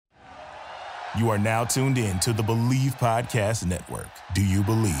You are now tuned in to the Believe Podcast Network. Do you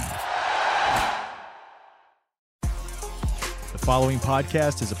believe? The following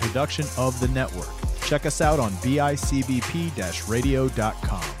podcast is a production of the network. Check us out on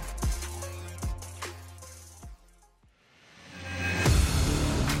bicbp-radio.com.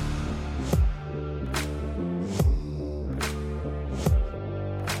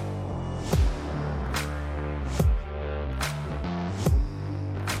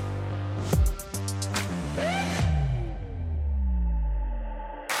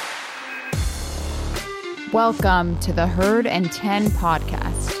 Welcome to the Herd and 10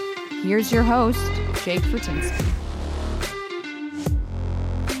 podcast. Here's your host, Jake Fortinsky.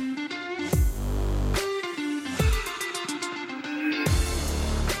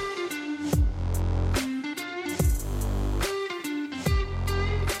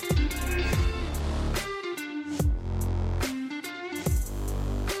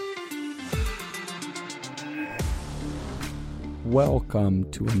 Welcome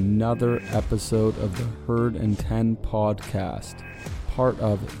to another episode of the Herd and 10 podcast, part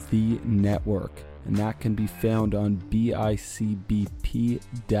of the network, and that can be found on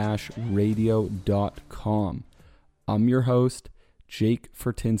bicbp-radio.com. I'm your host, Jake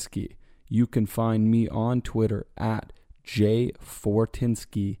Fortinsky. You can find me on Twitter at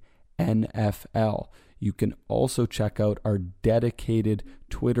jfortinskyNFL. You can also check out our dedicated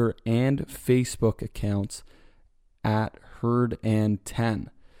Twitter and Facebook accounts at Herd and 10.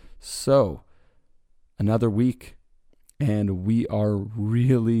 So, another week, and we are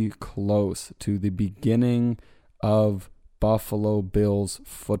really close to the beginning of Buffalo Bills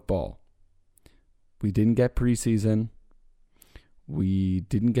football. We didn't get preseason. We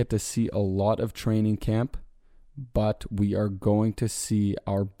didn't get to see a lot of training camp, but we are going to see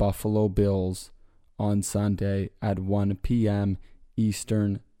our Buffalo Bills on Sunday at 1 p.m.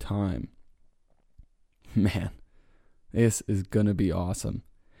 Eastern Time. Man, this is going to be awesome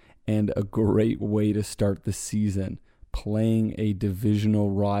and a great way to start the season, playing a divisional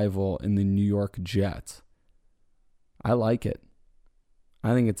rival in the New York Jets. I like it.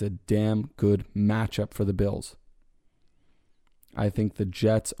 I think it's a damn good matchup for the Bills. I think the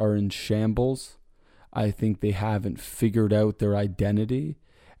Jets are in shambles. I think they haven't figured out their identity,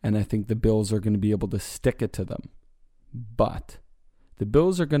 and I think the Bills are going to be able to stick it to them. But the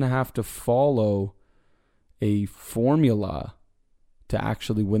Bills are going to have to follow a formula to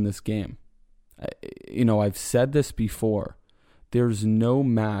actually win this game. I've said this before. There's no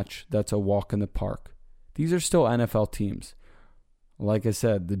match that's a walk in the park. These are still NFL teams. Like I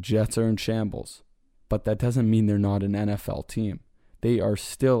said, the Jets are in shambles, but that doesn't mean they're not an NFL team. They are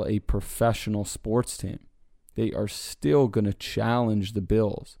still a professional sports team. They are still going to challenge the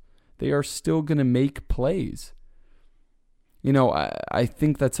Bills. They are still going to make plays. I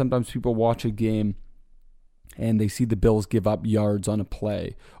think that sometimes people watch a game and they see the Bills give up yards on a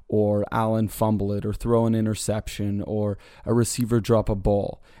play, or Allen fumble it, or throw an interception, or a receiver drop a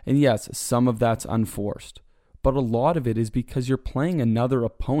ball. And yes, some of that's unforced, but a lot of it is because you're playing another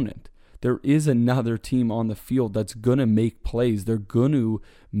opponent. There is another team on the field that's going to make plays. They're going to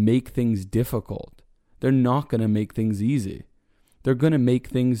make things difficult. They're not going to make things easy. They're going to make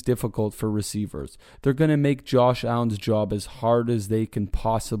things difficult for receivers. They're going to make Josh Allen's job as hard as they can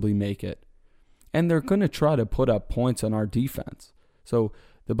possibly make it. And they're going to try to put up points on our defense. So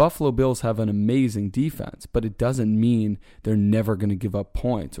the Buffalo Bills have an amazing defense, but it doesn't mean they're never going to give up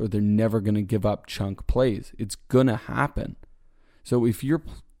points or they're never going to give up chunk plays. It's going to happen. So if you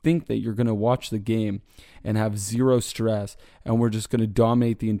think that you're going to watch the game and have zero stress and we're just going to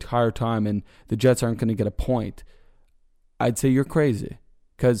dominate the entire time and the Jets aren't going to get a point, I'd say you're crazy,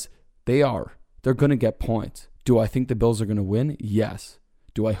 because they are. They're going to get points. Do I think the Bills are going to win? Yes.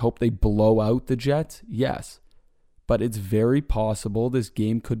 Do I hope they blow out the Jets? Yes. But it's very possible this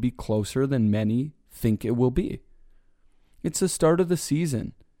game could be closer than many think it will be. It's the start of the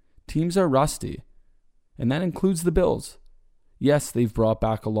season. Teams are rusty, and that includes the Bills. Yes, they've brought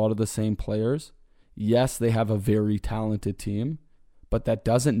back a lot of the same players. Yes, they have a very talented team, but that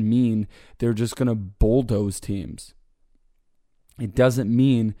doesn't mean they're just going to bulldoze teams. It doesn't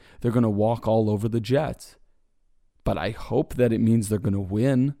mean they're going to walk all over the Jets. But I hope that it means they're going to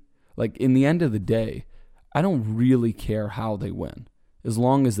win. Like, in the end of the day, I don't really care how they win, as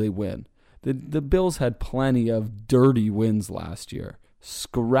long as they win. The Bills had plenty of dirty wins last year,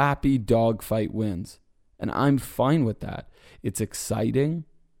 scrappy dogfight wins, and I'm fine with that. It's exciting.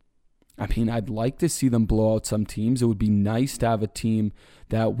 I mean, I'd like to see them blow out some teams. It would be nice to have a team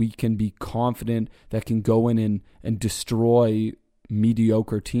that we can be confident that can go in and destroy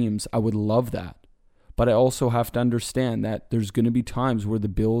mediocre teams. I would love that. But I also have to understand that there's going to be times where the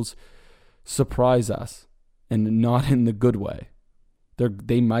Bills surprise us, and not in the good way.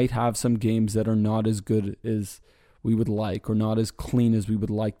 They might have some games that are not as good as we would like, or not as clean as we would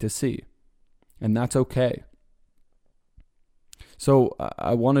like to see. And that's okay. So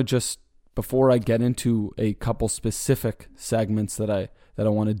I want to just, before I get into a couple specific segments that I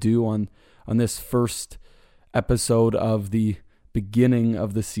want to do on this first episode of the beginning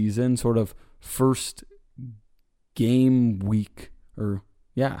of the season, sort of first game week,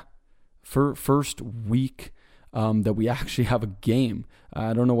 first week that we actually have a game.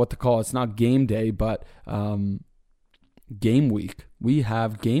 I don't know what to call it. It's not game day, but game week. We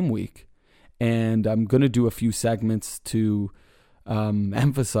have game week. And I'm going to do a few segments to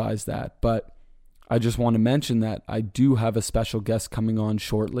emphasize that. But I just want to mention that I do have a special guest coming on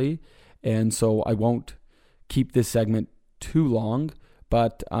shortly. And so I won't keep this segment too long.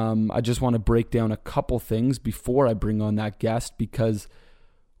 But I just want to break down a couple things before I bring on that guest, because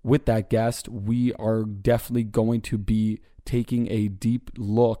with that guest, we are definitely going to be taking a deep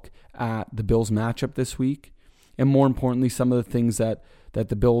look at the Bills matchup this week. And more importantly, some of the things that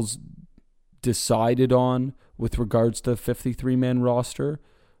the Bills decided on with regards to the 53-man roster.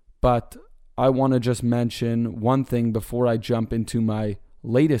 But I want to just mention one thing before I jump into my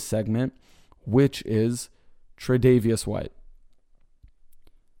latest segment, which is Tre'Davious White.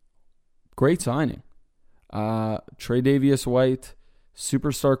 Great signing. Tre'Davious White,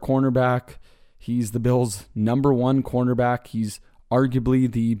 superstar cornerback. He's the Bills' number one cornerback. He's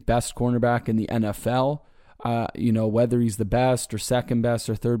arguably the best cornerback in the NFL. Whether he's the best or second best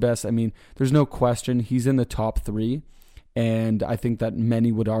or third best, I mean, there's no question he's in the top three. And I think that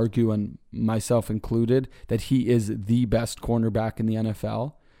many would argue, and myself included, that he is the best cornerback in the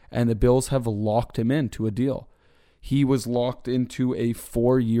NFL. And the Bills have locked him into a deal. He was locked into a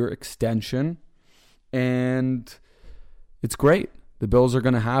 4-year extension, and it's great. The Bills are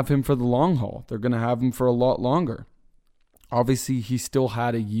going to have him for the long haul. They're going to have him for a lot longer. Obviously, he still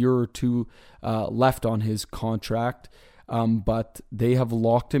had a year or two left on his contract, but they have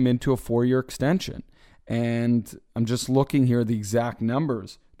locked him into a 4-year extension. And I'm just looking here at the exact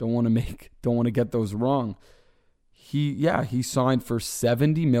numbers. Don't want to get those wrong. He signed for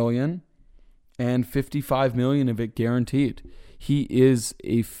 $70 million and $55 million of it guaranteed. He is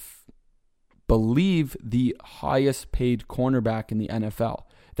believe the highest paid cornerback in the NFL.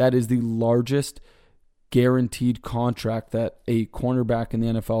 That is the largest guaranteed contract that a cornerback in the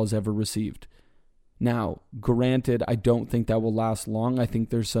NFL has ever received. Now, granted, I don't think that will last long. I think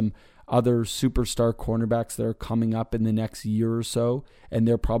there's some other superstar cornerbacks that are coming up in the next year or so, and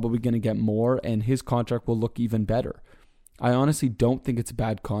they're probably going to get more, and his contract will look even better. I honestly don't think it's a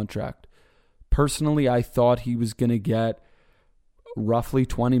bad contract. Personally, I thought he was going to get roughly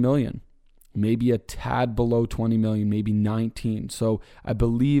 $20 million. Maybe a tad below 20 million, maybe 19. So I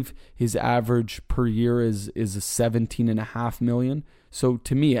believe his average per year is 17.5 million. So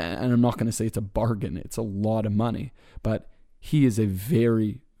to me, and I'm not going to say it's a bargain, it's a lot of money, but he is a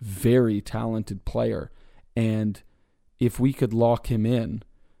very, very talented player. And if we could lock him in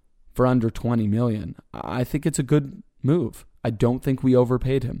for under 20 million, I think it's a good move. I don't think we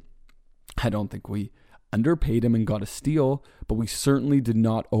overpaid him. I don't think we underpaid him and got a steal, but we certainly did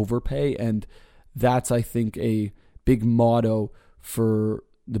not overpay. And that's, I think, a big motto for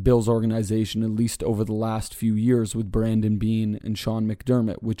the Bills organization, at least over the last few years with Brandon Beane and Sean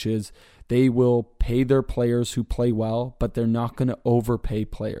McDermott, which is they will pay their players who play well, but they're not going to overpay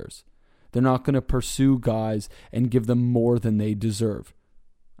players. They're not going to pursue guys and give them more than they deserve.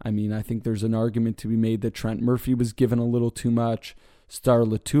 I mean, I think there's an argument to be made that Trent Murphy was given a little too much. Star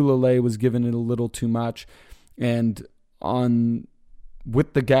Lotulelei was given it a little too much. And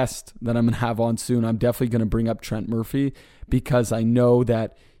with the guest that I'm going to have on soon, I'm definitely going to bring up Trent Murphy because I know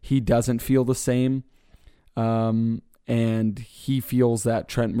that he doesn't feel the same. And he feels that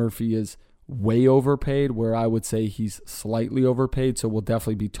Trent Murphy is way overpaid, where I would say he's slightly overpaid. So we'll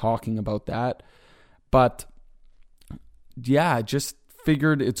definitely be talking about that. But yeah, I just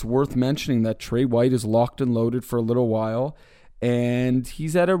figured it's worth mentioning that Trey White is locked and loaded for a little while. And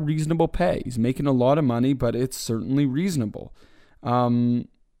he's at a reasonable pay. He's making a lot of money, but it's certainly reasonable.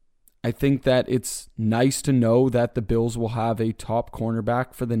 I think that it's nice to know that the Bills will have a top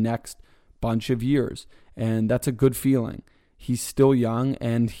cornerback for the next bunch of years. And that's a good feeling. He's still young,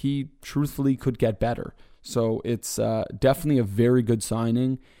 and he truthfully could get better. So it's definitely a very good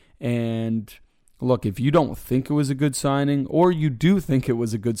signing. And look, if you don't think it was a good signing, or you do think it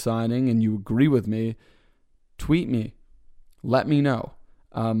was a good signing and you agree with me, tweet me. Let me know.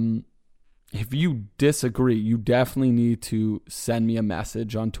 If you disagree, you definitely need to send me a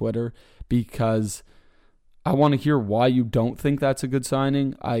message on Twitter, because I want to hear why you don't think that's a good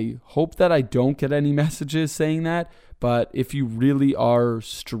signing. I hope that I don't get any messages saying that, but if you really are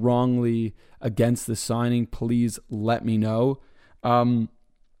strongly against the signing, please let me know. I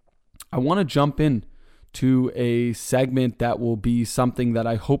want to jump in to a segment that will be something that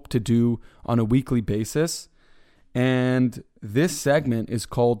I hope to do on a weekly basis. And this segment is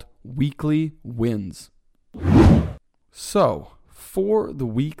called Weekly Wins. So, for the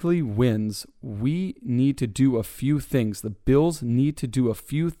weekly wins, we need to do a few things. The Bills need to do a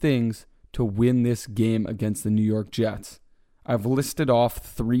few things to win this game against the New York Jets. I've listed off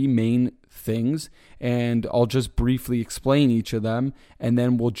 3 main things, and I'll just briefly explain each of them, and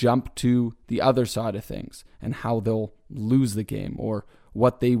then we'll jump to the other side of things and how they'll lose the game or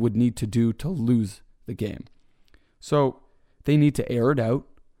what they would need to do to lose the game. So they need to air it out.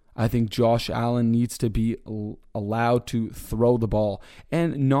 I think Josh Allen needs to be allowed to throw the ball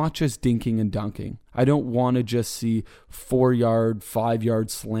and not just dinking and dunking. I don't want to just see 4-yard,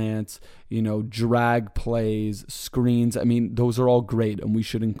 5-yard slants, drag plays, screens. I mean, those are all great and we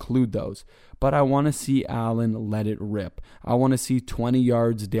should include those. But I want to see Allen let it rip. I want to see 20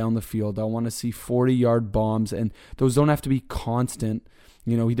 yards down the field. I want to see 40-yard bombs, and those don't have to be constant.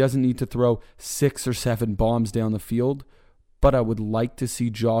 He doesn't need to throw 6 or 7 bombs down the field. But I would like to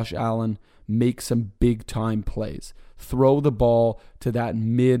see Josh Allen make some big-time plays. Throw the ball to that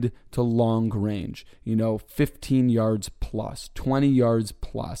mid to long range, 15 yards plus, 20 yards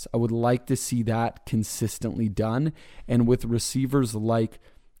plus. I would like to see that consistently done. And with receivers like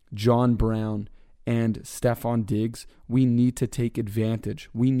John Brown and Stephon Diggs, we need to take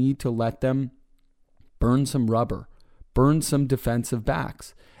advantage. We need to let them burn some rubber, burn some defensive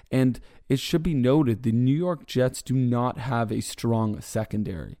backs. And it should be noted, the New York Jets do not have a strong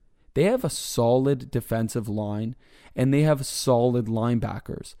secondary. They have a solid defensive line, and they have solid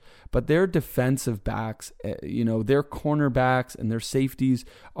linebackers. But their defensive backs, their cornerbacks and their safeties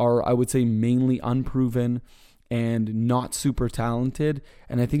are, I would say, mainly unproven and not super talented.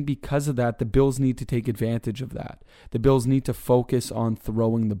 And I think because of that, the Bills need to take advantage of that. The Bills need to focus on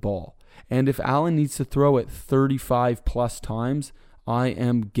throwing the ball. And if Allen needs to throw it 35 plus times, I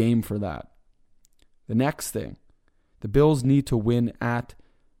am game for that. The next thing, the Bills need to win at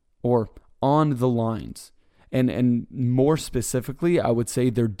or on the lines. And more specifically, I would say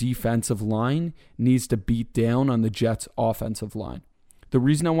their defensive line needs to beat down on the Jets' offensive line. The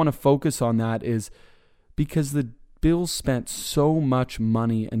reason I want to focus on that is because the Bills spent so much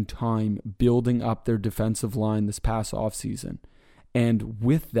money and time building up their defensive line this past offseason. And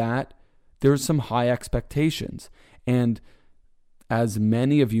with that, there's some high expectations. And as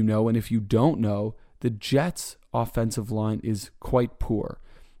many of you know, and if you don't know, the Jets' offensive line is quite poor.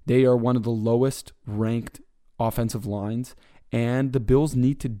 They are one of the lowest ranked offensive lines, and the Bills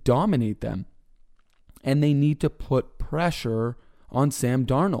need to dominate them. And they need to put pressure on Sam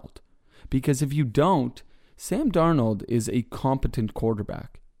Darnold. Because if you don't, Sam Darnold is a competent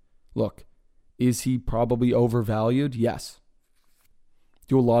quarterback. Look, is he probably overvalued? Yes.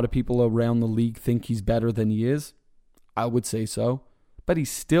 Do a lot of people around the league think he's better than he is? I would say so. But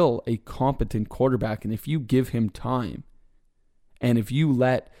he's still a competent quarterback. And if you give him time, and if you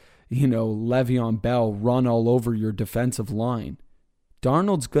let, Le'Veon Bell run all over your defensive line,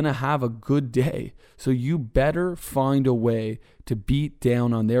 Darnold's going to have a good day. So you better find a way to beat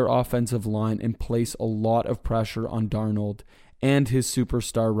down on their offensive line and place a lot of pressure on Darnold and his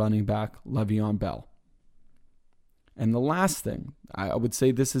superstar running back, Le'Veon Bell. And the last thing, I would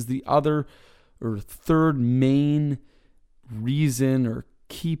say this is the other or third main reason or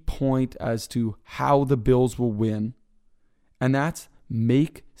key point as to how the Bills will win, and that's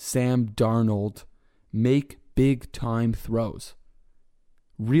make Sam Darnold make big time throws.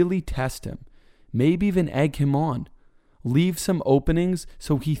 Really test him. Maybe even egg him on. Leave some openings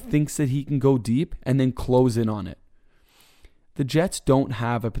so he thinks that he can go deep and then close in on it. The Jets don't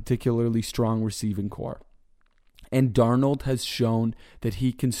have a particularly strong receiving core, and Darnold has shown that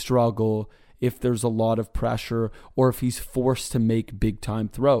he can struggle if there's a lot of pressure or if he's forced to make big-time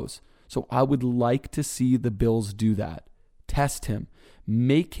throws. So I would like to see the Bills do that. Test him.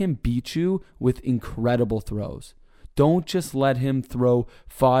 Make him beat you with incredible throws. Don't just let him throw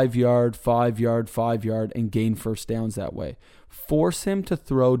 5-yard, 5-yard, 5-yard and gain first downs that way. Force him to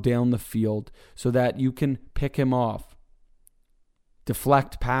throw down the field so that you can pick him off.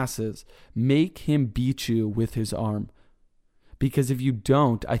 Deflect passes. Make him beat you with his arm. Because if you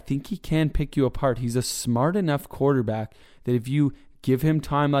don't, I think he can pick you apart. He's a smart enough quarterback that if you give him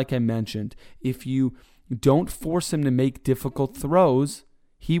time, like I mentioned, if you don't force him to make difficult throws,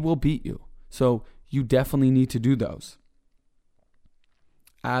 he will beat you. So you definitely need to do those.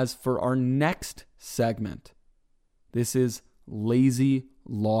 As for our next segment, this is lazy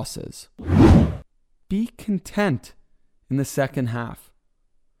losses. Be content in the second half.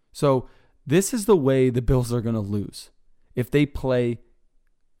 So this is the way the Bills are going to lose if they play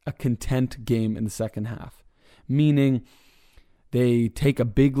a content game in the second half, meaning they take a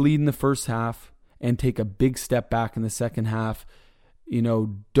big lead in the first half and take a big step back in the second half.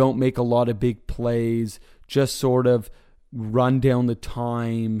 Don't make a lot of big plays, just sort of run down the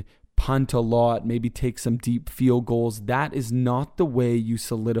time, punt a lot, maybe take some deep field goals. That is not the way you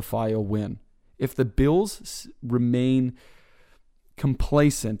solidify a win. If the Bills remain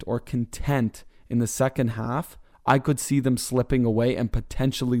complacent or content in the second half, I could see them slipping away and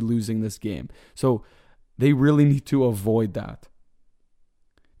potentially losing this game. So they really need to avoid that.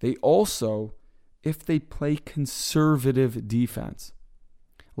 They also, if they play conservative defense,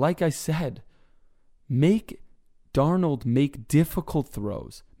 like I said, make Darnold make difficult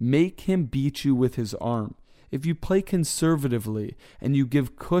throws. Make him beat you with his arm. If you play conservatively and you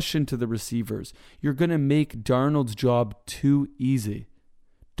give cushion to the receivers, you're going to make Darnold's job too easy.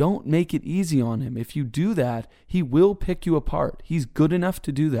 Don't make it easy on him. If you do that, he will pick you apart. He's good enough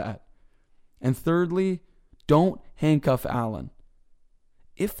to do that. And thirdly, don't handcuff Allen.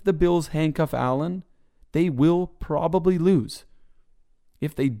 If the Bills handcuff Allen, they will probably lose.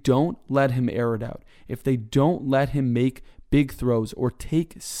 If they don't let him air it out, if they don't let him make big throws or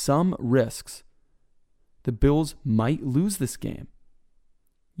take some risks, the Bills might lose this game.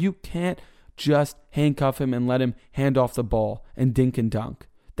 You can't just handcuff him and let him hand off the ball and dink and dunk.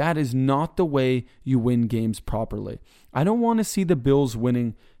 That is not the way you win games properly. I don't want to see the Bills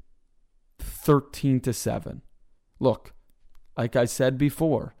winning 13-7. Look, like I said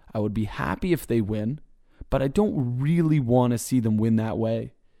before, I would be happy if they win, but I don't really want to see them win that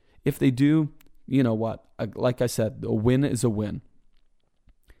way. If they do, you know what? Like I said, a win is a win.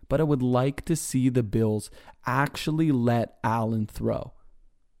 But I would like to see the Bills actually let Allen throw.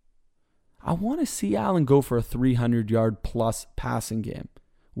 I want to see Allen go for a 300-yard plus passing game.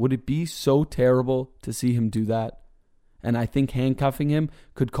 Would it be so terrible to see him do that? And I think handcuffing him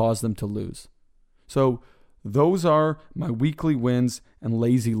could cause them to lose. So those are my weekly wins and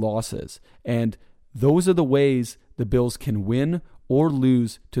lazy losses. And those are the ways the Bills can win or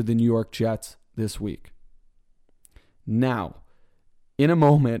lose to the New York Jets this week. Now, in a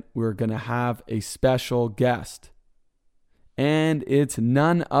moment, we're going to have a special guest. And it's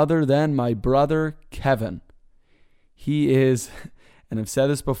none other than my brother, Kevin. He is, and I've said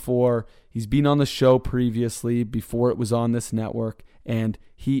this before, he's been on the show previously before it was on this network, and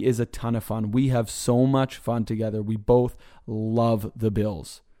he is a ton of fun. We have so much fun together. We both love the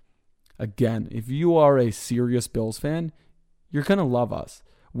Bills. Again, if you are a serious Bills fan, you're going to love us.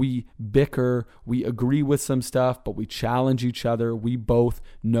 We bicker, we agree with some stuff, but we challenge each other. We both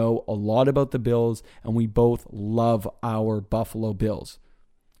know a lot about the Bills, and we both love our Buffalo Bills.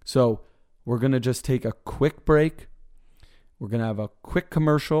 So we're going to just take a quick break. We're going to have a quick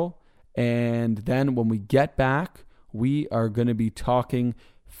commercial, and then when we get back, we are going to be talking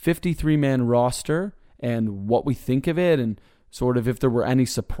 53-man roster and what we think of it and sort of if there were any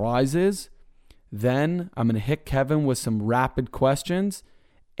surprises. Then I'm going to hit Kevin with some rapid questions.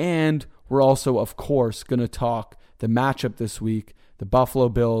 And we're also, of course, going to talk the matchup this week, the Buffalo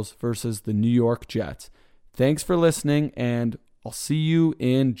Bills versus the New York Jets. Thanks for listening, and I'll see you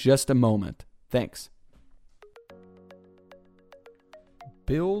in just a moment. Thanks.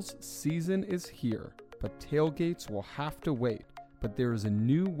 Bills season is here, but tailgates will have to wait. But there is a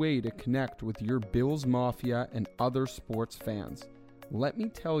new way to connect with your Bills Mafia and other sports fans. Let me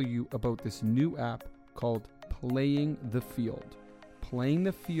tell you about this new app called Playing the Field. Playing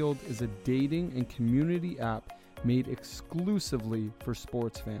the Field is a dating and community app made exclusively for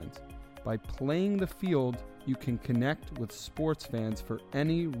sports fans. By playing the field, you can connect with sports fans for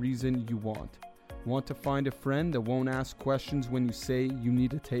any reason you want. Want to find a friend that won't ask questions when you say you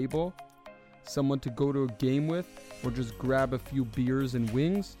need a table? Someone to go to a game with, or just grab a few beers and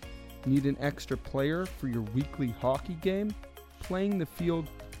wings? Need an extra player for your weekly hockey game? Playing the Field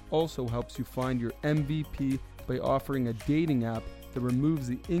also helps you find your MVP by offering a dating app that removes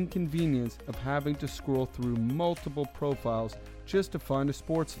the inconvenience of having to scroll through multiple profiles just to find a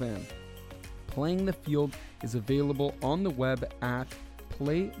sports fan. Playing the Field is available on the web at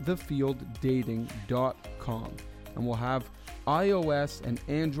playthefielddating.com and will have iOS and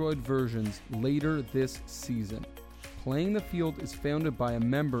Android versions later this season. Playing the Field is founded by a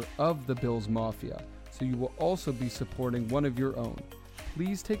member of the Bills Mafia, so you will also be supporting one of your own.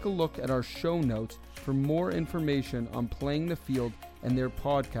 Please take a look at our show notes for more information on Playing the Field and their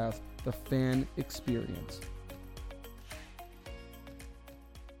podcast, The Fan Experience.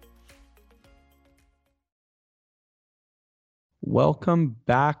 Welcome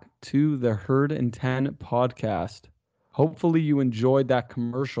back to the Herd and 10 podcast. Hopefully you enjoyed that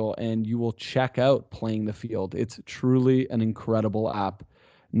commercial and you will check out Playing the Field. It's truly an incredible app.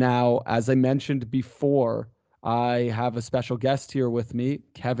 Now, as I mentioned before, I have a special guest here with me,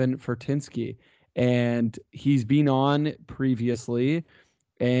 Kevin Fertinsky, and he's been on previously,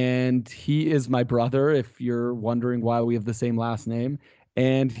 and he is my brother, if you're wondering why we have the same last name,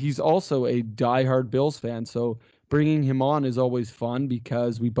 and he's also a diehard Bills fan, so bringing him on is always fun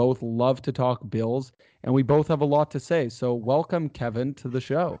because we both love to talk Bills and we both have a lot to say. So welcome, Kevin, to the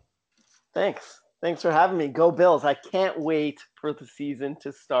show. Thanks for having me. Go Bills. I can't wait for the season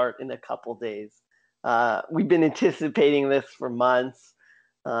to start in a couple days. We've been anticipating this for months.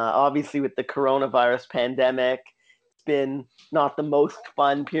 Obviously with the coronavirus pandemic, it's been not the most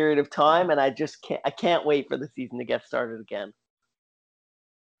fun period of time, and I can't wait for the season to get started again.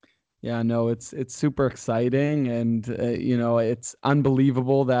 Yeah, no, it's super exciting, and it's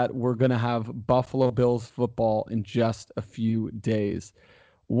unbelievable that we're going to have Buffalo Bills football in just a few days.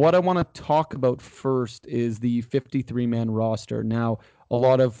 What I want to talk about first is the 53-man roster. Now, a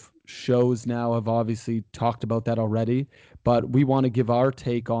lot of shows now have obviously talked about that already, but we want to give our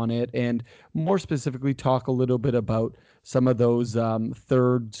take on it and more specifically talk a little bit about some of those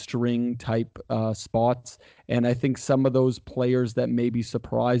third string type spots. And I think some of those players that maybe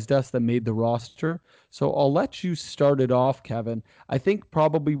surprised us that made the roster. So I'll let you start it off, Kevin. I think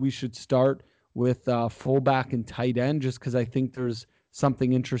probably we should start with fullback and tight end, just because I think there's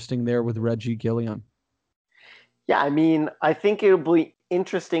something interesting there with Reggie Gilliam. Yeah, I mean, I think it'll be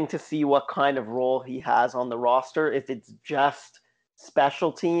interesting to see what kind of role he has on the roster, if it's just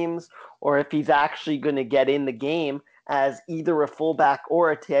special teams or if he's actually going to get in the game as either a fullback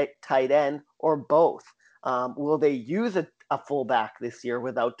or a tight end or both. Will they use a fullback this year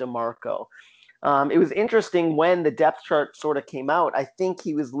without DeMarco? It was interesting when the depth chart sort of came out. I think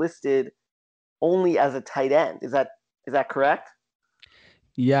he was listed only as a tight end. Is that correct?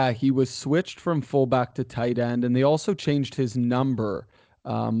 Yeah, he was switched from fullback to tight end, and they also changed his number,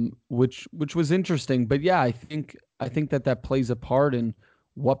 which was interesting. But yeah, I think that plays a part in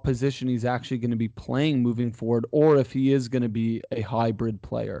what position he's actually going to be playing moving forward, or if he is going to be a hybrid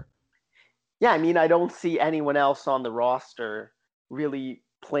player. Yeah, I mean, I don't see anyone else on the roster really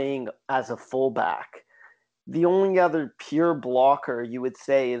playing as a fullback. The only other pure blocker you would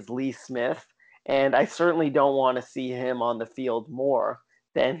say is Lee Smith, and I certainly don't want to see him on the field more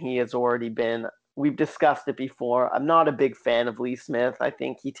than he has already been. We've discussed it before. I'm not a big fan of Lee Smith. I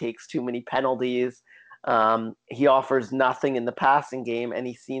think he takes too many penalties. He offers nothing in the passing game, and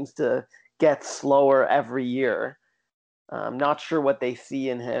he seems to get slower every year. I'm not sure what they see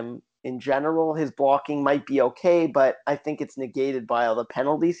in him in general. His blocking might be okay, but I think it's negated by all the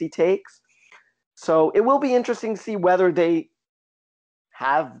penalties he takes. So it will be interesting to see whether they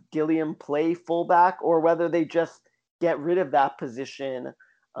have Gilliam play fullback or whether they just get rid of that position,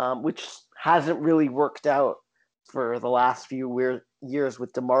 which hasn't really worked out for the last few years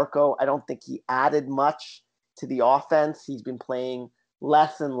with DeMarco. I don't think he added much to the offense. He's been playing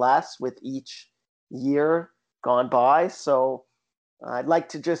less and less with each year gone by. So I'd like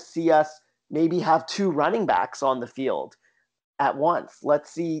to just see us maybe have two running backs on the field at once.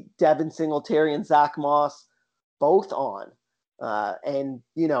 Let's see Devin Singletary and Zach Moss both on, and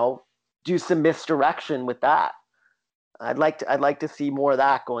do some misdirection with that. I'd like to see more of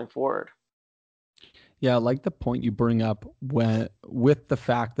that going forward. Yeah, I like the point you bring up with the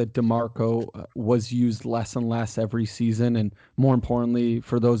fact that DeMarco was used less and less every season, and more importantly,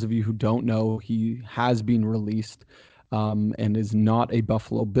 for those of you who don't know, he has been released and is not a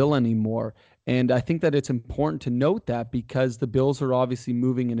Buffalo Bill anymore. And I think that it's important to note that because the Bills are obviously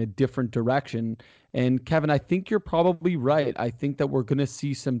moving in a different direction. And Kevin, I think you're probably right. I think that we're going to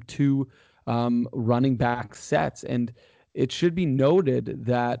see some two running back sets. And it should be noted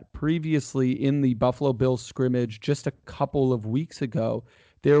that previously in the Buffalo Bills scrimmage just a couple of weeks ago,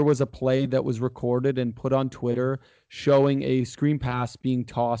 there was a play that was recorded and put on Twitter showing a screen pass being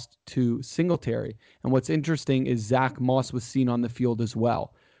tossed to Singletary. And what's interesting is Zach Moss was seen on the field as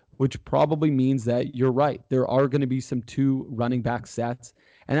well, which probably means that you're right. There are going to be some two running back sets,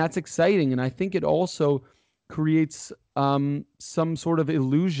 and that's exciting. And I think it also creates some sort of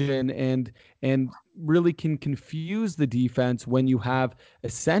illusion and really can confuse the defense when you have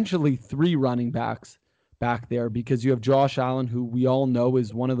essentially three running backs back there, because you have Josh Allen, who we all know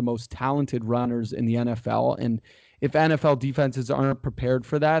is one of the most talented runners in the NFL. And if NFL defenses aren't prepared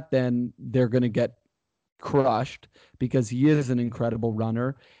for that, then they're going to get crushed because he is an incredible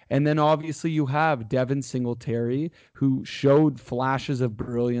runner. And then obviously you have Devin Singletary, who showed flashes of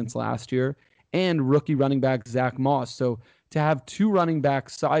brilliance last year, and rookie running back Zach Moss. So to have two running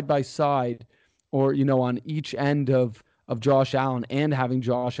backs side by side, or, on each end of Josh Allen, and having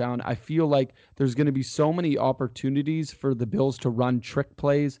Josh Allen, I feel like there's going to be so many opportunities for the Bills to run trick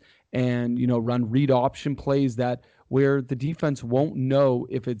plays and, run read option plays that where the defense won't know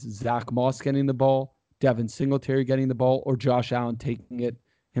if it's Zach Moss getting the ball, Devin Singletary getting the ball, or Josh Allen taking it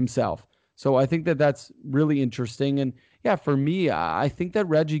himself. So I think that that's really interesting. And yeah, for me, I think that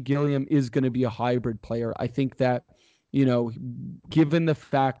Reggie Gilliam is going to be a hybrid player. I think that, given the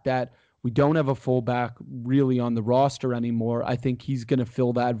fact that we don't have a fullback really on the roster anymore, I think he's going to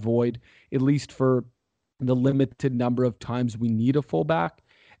fill that void, at least for the limited number of times we need a fullback.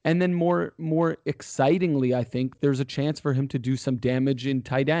 And then more excitingly, I think there's a chance for him to do some damage in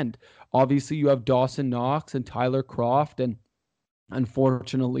tight end. Obviously, you have Dawson Knox and Tyler Kroft and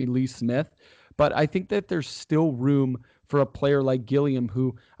unfortunately Lee Smith. But I think that there's still room for a player like Gilliam,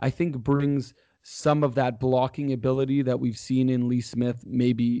 who I think brings some of that blocking ability that we've seen in Lee Smith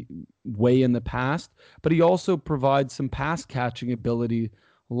maybe way in the past. But he also provides some pass catching ability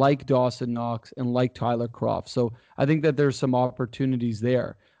like Dawson Knox and like Tyler Kroft. So I think that there's some opportunities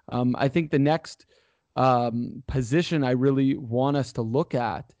there. I think the next position I really want us to look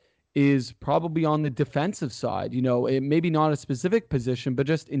at is probably on the defensive side. It maybe not a specific position, but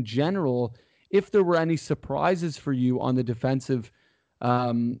just in general, if there were any surprises for you on the defensive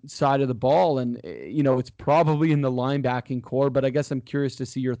side of the ball. And, it's probably in the linebacking core, but I guess I'm curious to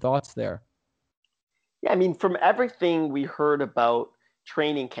see your thoughts there. Yeah, I mean, from everything we heard about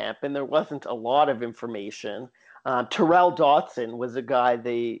training camp, and there wasn't a lot of information, Terrell Dodson was a guy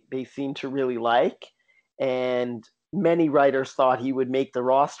they seemed to really like, and many writers thought he would make the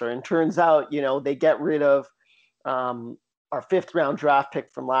roster. And turns out, they get rid of our 5th round draft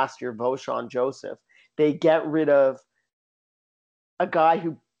pick from last year, Voshon Joseph. They get rid of a guy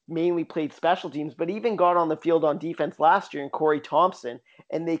who mainly played special teams, but even got on the field on defense last year in Corey Thompson.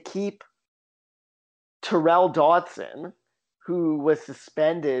 And they keep Terrell Dodson, who was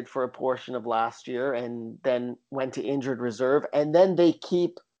suspended for a portion of last year and then went to injured reserve. And then they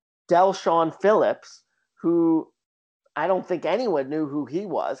keep Del'Shawn Phillips, who I don't think anyone knew who he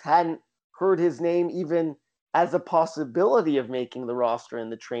was, hadn't heard his name even as a possibility of making the roster in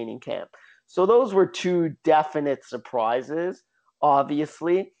the training camp. So those were two definite surprises,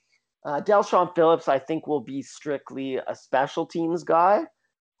 obviously. Del'Shawn Phillips, I think, will be strictly a special teams guy,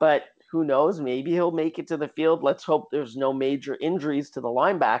 but who knows? Maybe he'll make it to the field. Let's hope there's no major injuries to the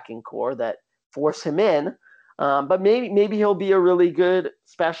linebacking core that force him in. But maybe he'll be a really good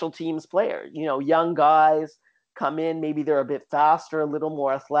special teams player. Young guys come in, maybe they're a bit faster, a little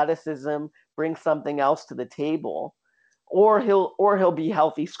more athleticism, bring something else to the table, or he'll be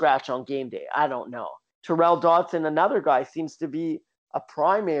healthy scratch on game day. I don't know. Terrell Dodson, another guy, seems to be a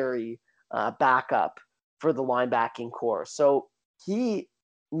primary backup for the linebacking core, so he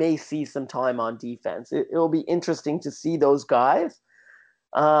may see some time on defense. It'll be interesting to see those guys.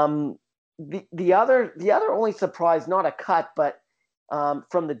 The other only surprise, not a cut, but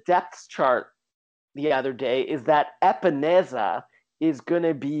from the depth chart the other day, is that Epenesa is going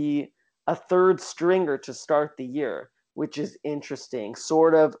to be a third stringer to start the year, which is interesting.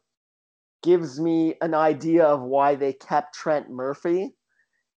 Sort of gives me an idea of why they kept Trent Murphy.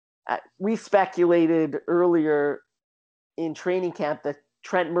 We speculated earlier in training camp that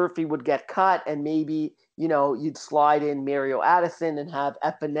Trent Murphy would get cut and maybe, you'd slide in Mario Addison and have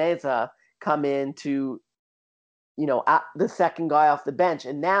Epenesa come in to, the second guy off the bench.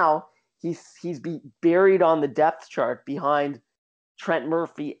 And now he's buried on the depth chart behind Trent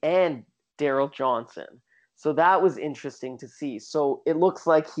Murphy and Daryl Johnson. So that was interesting to see. So it looks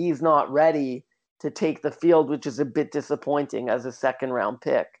like he's not ready to take the field, which is a bit disappointing as a second round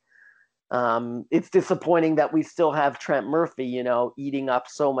pick. It's disappointing that we still have Trent Murphy, eating up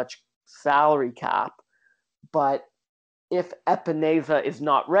so much salary cap. But if Epenesa is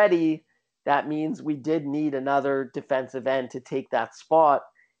not ready, that means we did need another defensive end to take that spot.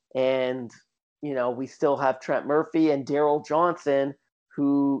 And, we still have Trent Murphy and Daryl Johnson,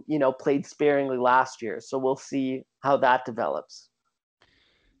 who, played sparingly last year. So we'll see how that develops.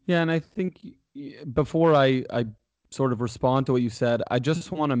 Yeah, and I think before I sort of respond to what you said, I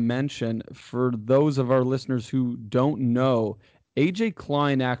just want to mention, for those of our listeners who don't know, AJ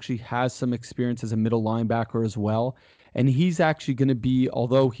Klein actually has some experience as a middle linebacker as well. And he's actually going to be,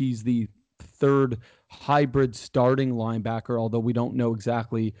 although he's the third hybrid starting linebacker, although we don't know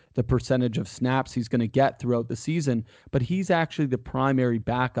exactly the percentage of snaps he's going to get throughout the season, but he's actually the primary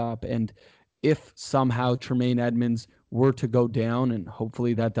backup. And if somehow Tremaine Edmunds were to go down, and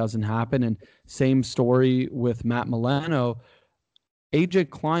hopefully that doesn't happen, and same story with Matt Milano, AJ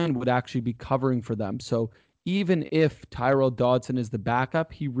Klein would actually be covering for them. So even if Tyrell Dodson is the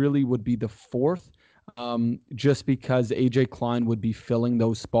backup, he really would be the fourth, just because AJ Klein would be filling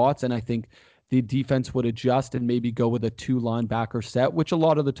those spots. And I think the defense would adjust and maybe go with a 2 linebacker set, which a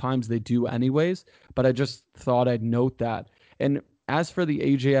lot of the times they do anyways. But I just thought I'd note that. And as for the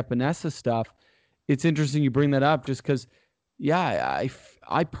AJ Epinesa stuff, it's interesting you bring that up just because, yeah,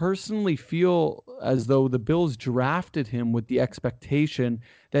 I personally feel as though the Bills drafted him with the expectation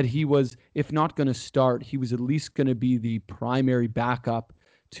that he was, if not going to start, he was at least going to be the primary backup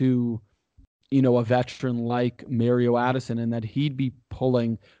to, a veteran like Mario Addison, and that he'd be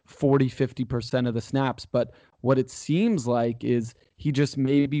pulling 40-50% of the snaps. But what it seems like is he just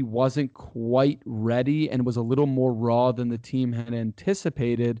maybe wasn't quite ready and was a little more raw than the team had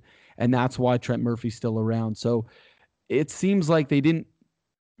anticipated. And that's why Trent Murphy's still around. So it seems like they didn't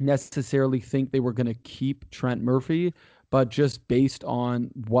necessarily think they were going to keep Trent Murphy, but just based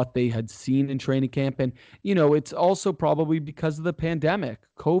on what they had seen in training camp. And, it's also probably because of the pandemic.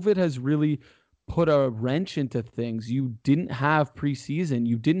 COVID has really put a wrench into things. You didn't have preseason.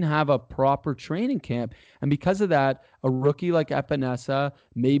 You didn't have a proper training camp. And because of that, a rookie like Epinesa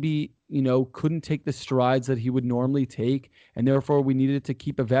maybe, couldn't take the strides that he would normally take. And therefore, we needed to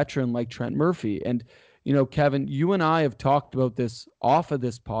keep a veteran like Trent Murphy. And, Kevin, you and I have talked about this off of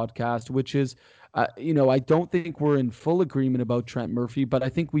this podcast, which is, I don't think we're in full agreement about Trent Murphy, but I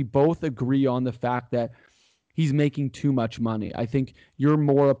think we both agree on the fact that he's making too much money. I think you're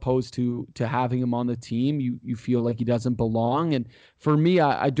more opposed to having him on the team. You feel like he doesn't belong. And for me,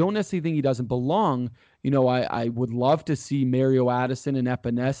 I don't necessarily think he doesn't belong. I would love to see Mario Addison and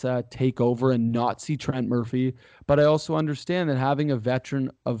Epinesa take over and not see Trent Murphy. But I also understand that having a veteran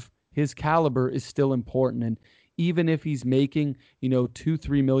of his caliber is still important. And even if he's making,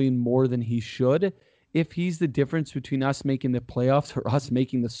 2-3 million more than he should, if he's the difference between us making the playoffs or us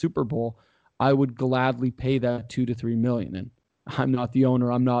making the Super Bowl, I would gladly pay that 2 to 3 million. And I'm not the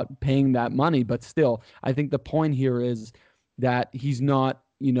owner. I'm not paying that money, but still, I think the point here is that he's not,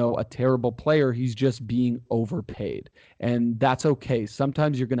 a terrible player. He's just being overpaid, and that's okay.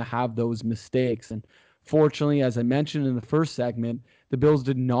 Sometimes you're going to have those mistakes. And fortunately, as I mentioned in the first segment, the Bills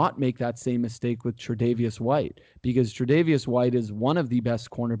did not make that same mistake with Tre'Davious White, because Tre'Davious White is one of the best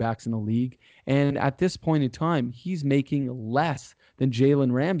cornerbacks in the league. And at this point in time, he's making less than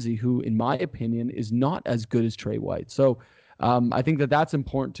Jalen Ramsey, who, in my opinion, is not as good as Trey White. So I think that that's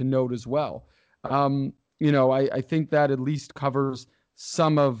important to note as well. I think that at least covers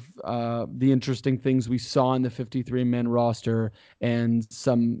some of the interesting things we saw in the 53-man roster and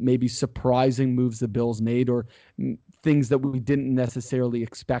some maybe surprising moves the Bills made, or things that we didn't necessarily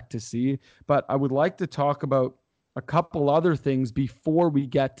expect to see. But I would like to talk about a couple other things before we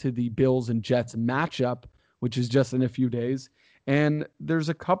get to the Bills and Jets matchup, which is just in a few days. And there's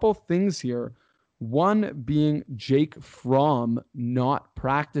a couple things here. One being Jake Fromm not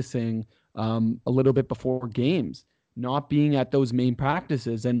practicing a little bit before games, not being at those main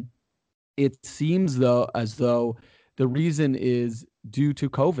practices. And it seems as though the reason is due to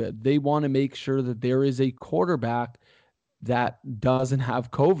COVID. They want to make sure that there is a quarterback that doesn't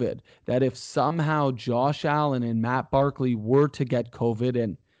have COVID, that if somehow Josh Allen and Matt Barkley were to get COVID,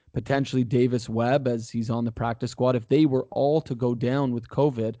 and potentially Davis Webb, as he's on the practice squad, if they were all to go down with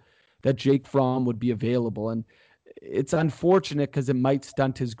COVID, that Jake Fromm would be available. And it's unfortunate because it might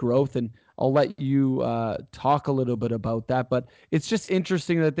stunt his growth, and I'll let you talk a little bit about that. But it's just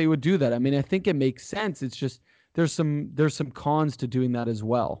interesting that they would do that. I mean, I think it makes sense. It's just there's some cons to doing that as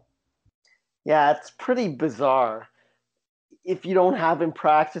well. Yeah, it's pretty bizarre. If you don't have him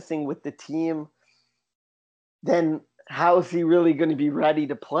practicing with the team, then how is he really going to be ready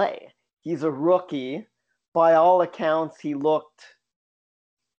to play? He's a rookie. By all accounts, he looked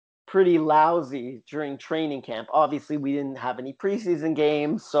pretty lousy during training camp. Obviously, we didn't have any preseason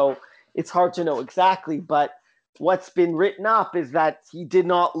games, so it's hard to know exactly. But what's been written up is that he did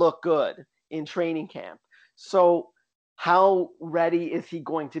not look good in training camp. So how ready is he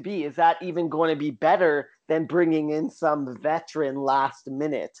going to be? Is that even going to be better than bringing in some veteran last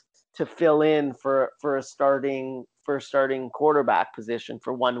minute to fill in for a starting quarterback position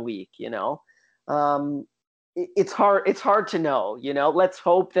for 1 week? It's hard to know. Let's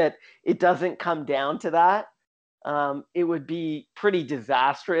hope that it doesn't come down to that. It would be pretty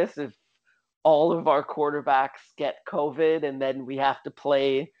disastrous if all of our quarterbacks get COVID and then we have to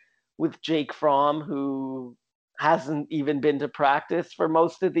play with Jake Fromm, who hasn't even been to practice for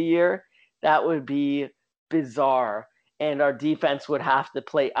most of the year. That would be bizarre. And our defense would have to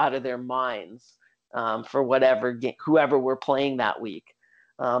play out of their minds for whoever we're playing that week.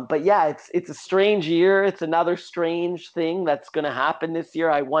 But yeah, it's a strange year. It's another strange thing that's going to happen this year.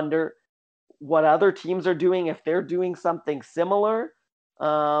 I wonder what other teams are doing, if they're doing something similar.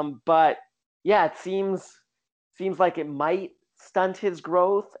 But yeah, it seems like it might stunt his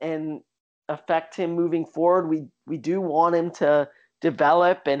growth and affect him moving forward. We do want him to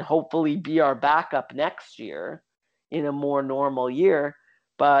develop and hopefully be our backup next year in a more normal year.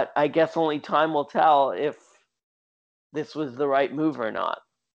 But I guess only time will tell if this was the right move or not.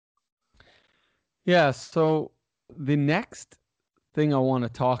 Yeah, so the next thing I want to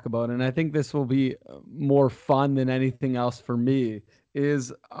talk about, and I think this will be more fun than anything else for me,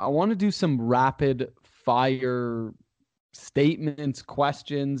 is I want to do some rapid fire statements,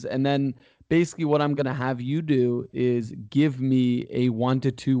 questions, and then basically what I'm going to have you do is give me a 1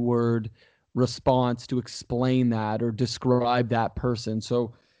 to 2 word response to explain that or describe that person.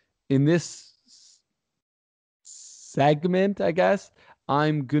 So in this segment, I guess,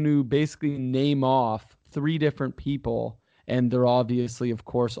 I'm going to basically name off 3 different people, and they're obviously, of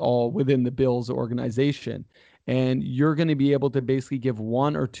course, all within the Bills organization. And you're going to be able to basically give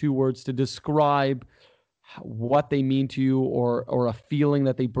 1 or 2 words to describe what they mean to you, or a feeling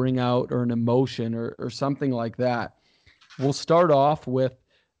that they bring out, or an emotion, or something like that. We'll start off with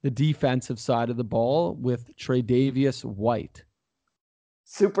the defensive side of the ball with Tre'Davious White.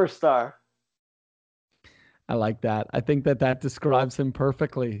 Superstar. I like that. I think that describes him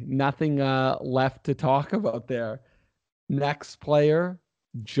perfectly. Nothing left to talk about there. Next player,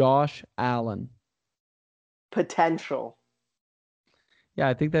 Josh Allen. Potential. Yeah,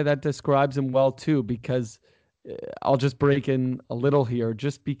 I think that describes him well too, because I'll just break in a little here,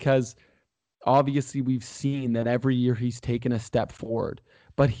 just because obviously we've seen that every year he's taken a step forward,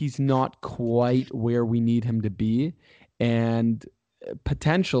 but he's not quite where we need him to be. And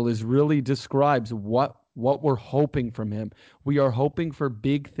potential is really describes what we're hoping from him. We are hoping for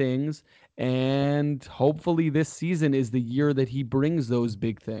big things, and hopefully this season is the year that he brings those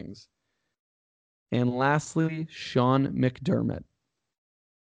big things. And lastly, Sean McDermott.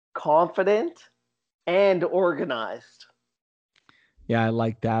 Confident and organized. Yeah, I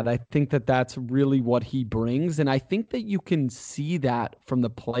like that. I think that that's really what he brings. And I think that you can see that from the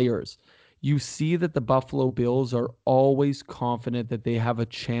players. You see that the Buffalo Bills are always confident that they have a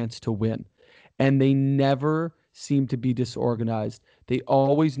chance to win. And they never seem to be disorganized. They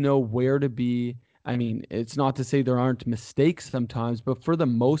always know where to be. I mean, it's not to say there aren't mistakes sometimes, but for the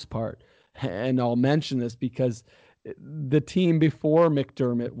most part, and I'll mention this because the team before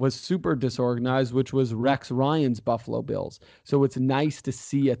McDermott was super disorganized, which was Rex Ryan's Buffalo Bills. So it's nice to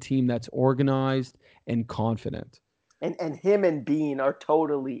see a team that's organized and confident. And him and Bean are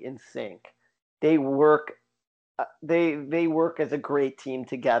totally in sync. They work they work as a great team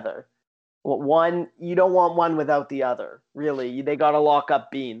together. One, you don't want one without the other. Really, they got to lock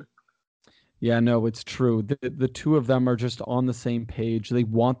up Bean. Yeah, no, it's true. The two of them are just on the same page. They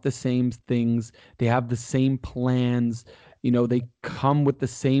want the same things. They have the same plans. They come with the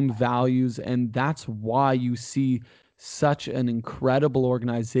same values. And that's why you see such an incredible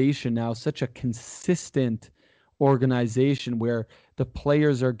organization now, such a consistent organization where the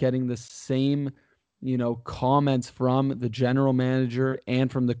players are getting the same, comments from the general manager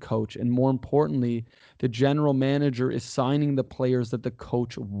and from the coach. And more importantly, the general manager is signing the players that the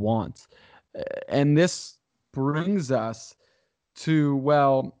coach wants. And this brings us to,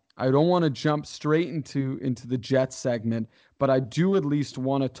 well, I don't want to jump straight into the Jets segment, but I do at least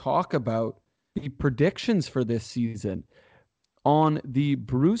want to talk about the predictions for this season. On the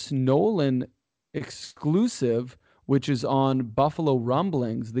Bruce Nolan exclusive, which is on Buffalo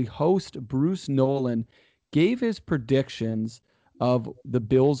Rumblings, the host Bruce Nolan gave his predictions of the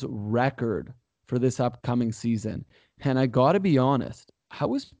Bills' record for this upcoming season. And I got to be honest, I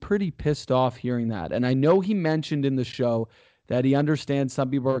was pretty pissed off hearing that. And I know he mentioned in the show that he understands some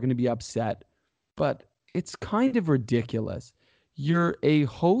people are going to be upset, but it's kind of ridiculous. You're a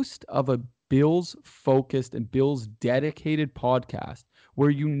host of a Bills-focused and Bills-dedicated podcast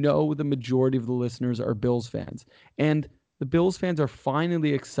where the majority of the listeners are Bills fans. And the Bills fans are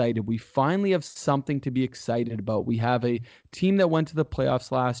finally excited. We finally have something to be excited about. We have a team that went to the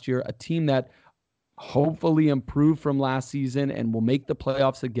playoffs last year, a team that hopefully improve from last season and will make the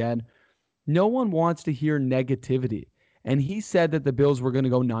playoffs again. No one wants to hear negativity. And he said that the Bills were going to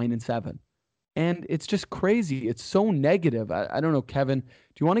go 9-7. And it's just crazy. It's so negative. I don't know, Kevin, do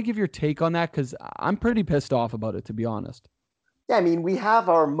you want to give your take on that? Because I'm pretty pissed off about it, to be honest. Yeah, I mean, we have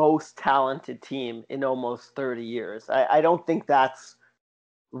our most talented team in almost 30 years. I don't think that's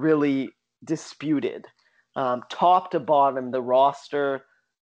really disputed. Top to bottom, the roster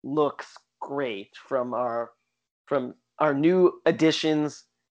looks great from our new additions,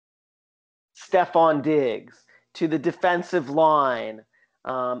 Stephon Diggs, to the defensive line,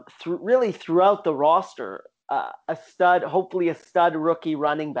 really throughout the roster, hopefully a stud rookie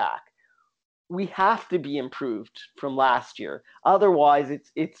running back. We have to be improved from last year. Otherwise,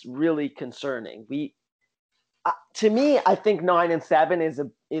 it's really concerning. To me, I think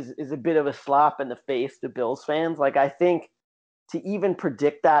 9-7 is a bit of a slap in the face to Bills fans. Like, I think to even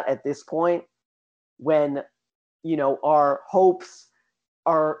predict that at this point, when our hopes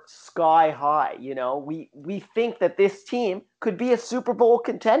are sky high, we think that this team could be a Super Bowl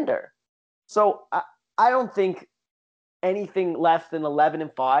contender. So I don't think anything less than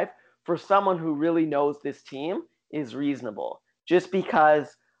 11-5 for someone who really knows this team is reasonable, just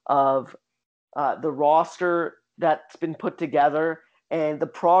because of the roster that's been put together and the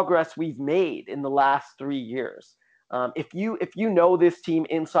progress we've made in the last 3 years. If you know this team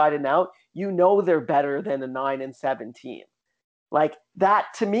inside and out, they're better than a 9-7 team. Like that,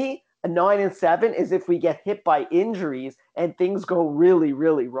 to me, a 9-7 is if we get hit by injuries and things go really,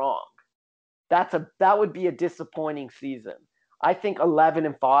 really wrong. That would be a disappointing season. I think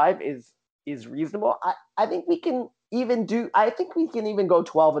 11-5 is reasonable. I think we can even go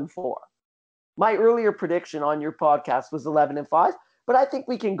 12-4. My earlier prediction on your podcast was 11-5, but I think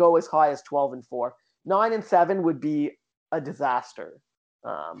we can go as high as 12-4. 9-7 would be a disaster.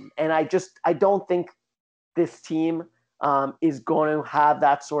 And I don't think this team is going to have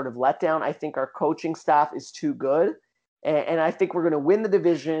that sort of letdown. I think our coaching staff is too good, and I think we're going to win the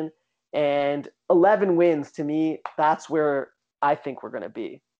division. And 11 wins, to me, that's where I think we're going to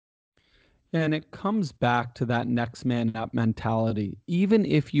be. And it comes back to that next man up mentality. Even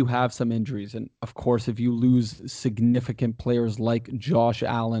if you have some injuries, and of course, if you lose significant players like Josh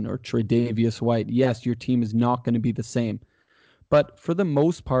Allen or Tre'Davious White, yes, your team is not going to be the same. But for the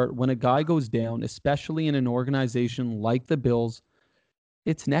most part, when a guy goes down, especially in an organization like the Bills,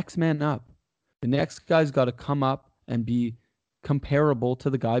 it's next man up. The next guy's got to come up and be comparable to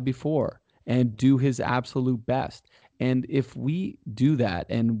the guy before and do his absolute best. And if we do that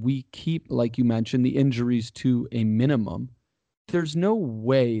and we keep, like you mentioned, the injuries to a minimum, there's no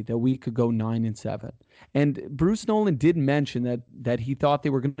way that we could go 9-7. And Bruce Nolan did mention that he thought they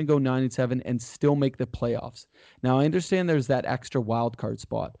were going to go 9-7 and still make the playoffs. Now, I understand there's that extra wild card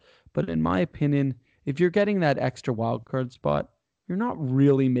spot, but in my opinion, if you're getting that extra wild card spot, you're not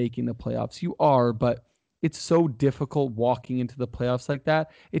really making the playoffs. You are, but it's so difficult walking into the playoffs like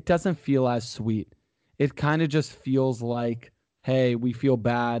that. It doesn't feel as sweet. It kind of just feels like, hey, we feel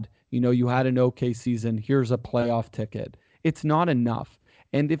bad. You had an okay season. Here's a playoff ticket. It's not enough.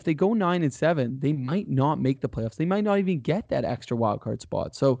 And if they go 9-7, they might not make the playoffs. They might not even get that extra wildcard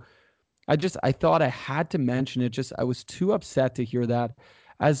spot. So I thought I had to mention it. I was too upset to hear that.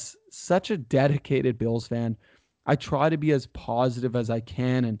 As such a dedicated Bills fan, I try to be as positive as I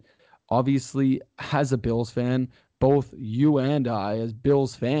can. And obviously, as a Bills fan, both you and I, as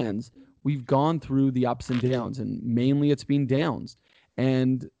Bills fans, we've gone through the ups and downs, and mainly it's been downs.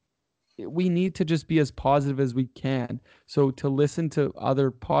 And we need to just be as positive as we can. So to listen to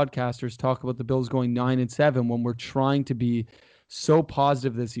other podcasters talk about the Bills going 9-7 when we're trying to be so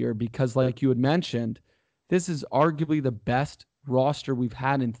positive this year, because like you had mentioned, this is arguably the best roster we've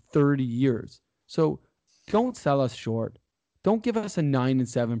had in 30 years. So don't sell us short. Don't give us a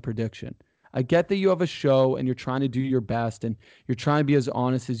 9-7 prediction. I get that you have a show and you're trying to do your best and you're trying to be as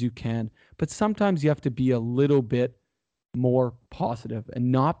honest as you can, but sometimes you have to be a little bit more positive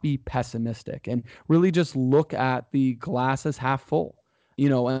and not be pessimistic and really just look at the glass as half full.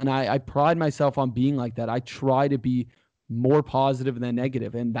 And I pride myself on being like that. I try to be more positive than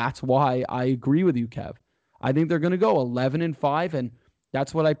negative, and that's why I agree with you, Kev. I think they're going to go 11-5, and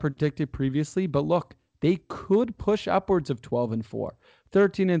that's what I predicted previously. But look, they could push upwards of 12-4.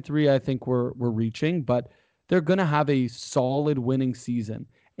 13-3, I think we're reaching, but they're going to have a solid winning season,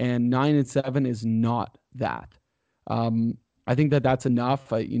 and 9-7 is not that. I think that's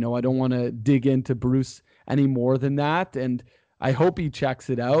enough. I don't want to dig into Bruce any more than that, and I hope he checks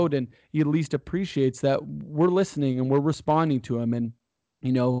it out and he at least appreciates that we're listening and we're responding to him, and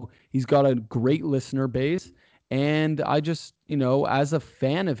he's got a great listener base. And I just, as a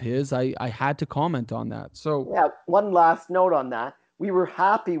fan of his, I had to comment on that. So yeah, one last note on that. We were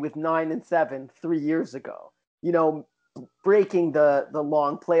happy with 9-7 3 years ago. Breaking the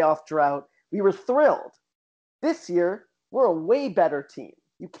long playoff drought. We were thrilled. This year, we're a way better team.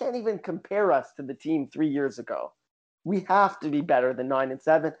 You can't even compare us to the team 3 years ago. We have to be better than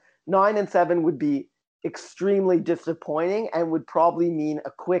 9-7. 9-7 would be extremely disappointing and would probably mean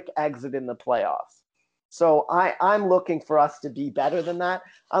a quick exit in the playoffs. So I'm looking for us to be better than that.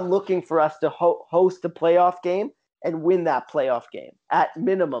 I'm looking for us to host a playoff game and win that playoff game at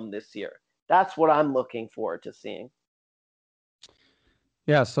minimum this year. That's what I'm looking forward to seeing.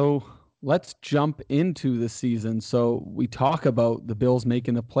 Yeah, so let's jump into the season. So we talk about the Bills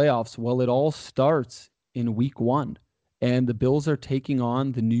making the playoffs. Well, it all starts in week 1, and the Bills are taking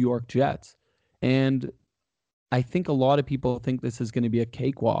on the New York Jets. And I think a lot of people think this is going to be a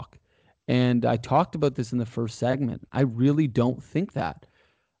cakewalk. And I talked about this in the first segment. I really don't think that.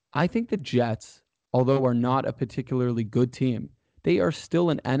 I think the Jets, although are not a particularly good team, they are still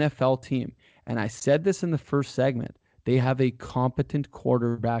an NFL team. And I said this in the first segment. They have a competent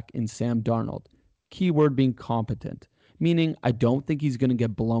quarterback in Sam Darnold. Keyword being competent, meaning I don't think he's going to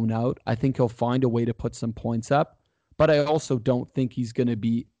get blown out. I think he'll find a way to put some points up, but I also don't think he's going to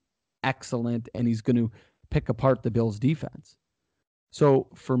be excellent and he's going to pick apart the Bills' defense. So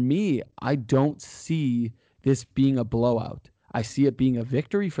for me, I don't see this being a blowout. I see it being a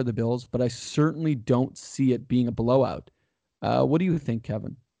victory for the Bills, but I certainly don't see it being a blowout. What do you think,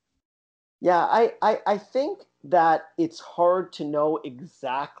 Kevin? Yeah, I think that it's hard to know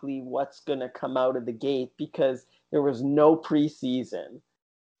exactly what's going to come out of the gate because there was no preseason.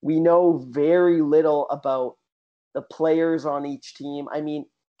 We know very little about the players on each team. I mean,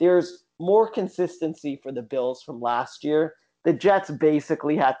 there's more consistency for the Bills from last year. The Jets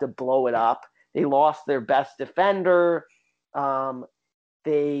basically had to blow it up. They lost their best defender.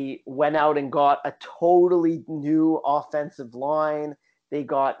 They went out and got a totally new offensive line. They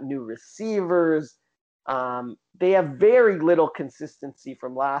got new receivers. They have very little consistency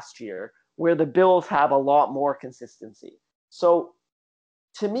from last year, where the Bills have a lot more consistency. So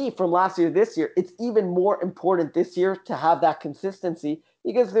to me, from last year to this year, it's even more important this year to have that consistency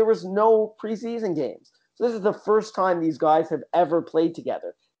because there was no preseason games. So this is the first time these guys have ever played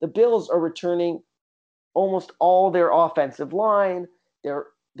together. The Bills are returning almost all their offensive line,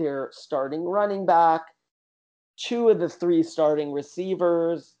 their starting running back, 2 of the 3 starting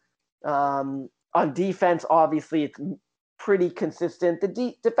receivers. On defense, obviously, it's pretty consistent.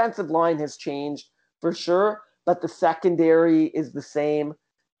 The defensive line has changed for sure, but the secondary is the same,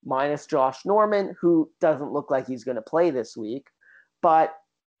 minus Josh Norman, who doesn't look like he's going to play this week. But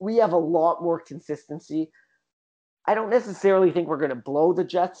we have a lot more consistency. I don't necessarily think we're going to blow the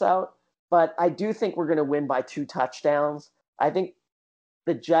Jets out, but I do think we're going to win by 2 touchdowns. I think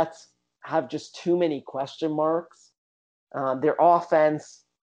the Jets have just too many question marks. Their offense,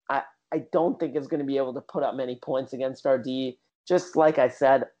 I don't think is going to be able to put up many points against our D. Just like I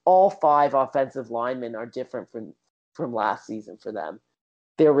said, all 5 offensive linemen are different from last season for them.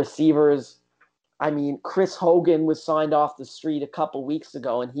 Their receivers, I mean, Chris Hogan was signed off the street a couple weeks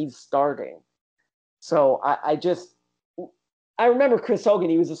ago, and he's starting. So I remember Chris Hogan.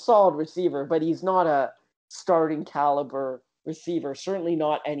 He was a solid receiver, but he's not a starting caliber receiver, certainly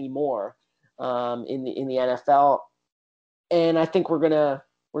not anymore in the NFL. And I think we're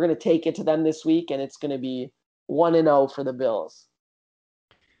gonna take it to them this week, and it's gonna be 1-0 for the Bills.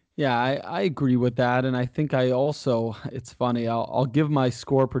 Yeah, I agree with that. And I think I also, it's funny, I'll give my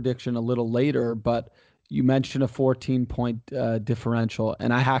score prediction a little later, but you mentioned a 14-point differential.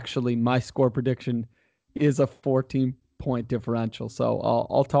 And my score prediction is a 14-point differential. So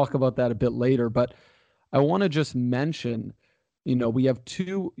I'll talk about that a bit later. But I want to just mention, we have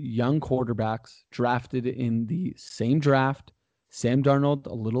 2 young quarterbacks drafted in the same draft. Sam Darnold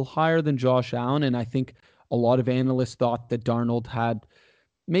a little higher than Josh Allen. And I think a lot of analysts thought that Darnold had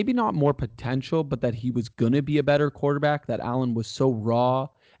maybe not more potential, but that he was going to be a better quarterback, that Allen was so raw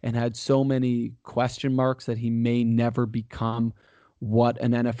and had so many question marks that he may never become what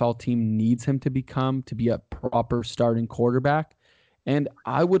an NFL team needs him to become to be a proper starting quarterback. And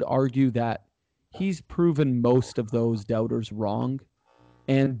I would argue that he's proven most of those doubters wrong.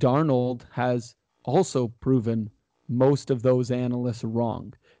 And Darnold has also proven most of those analysts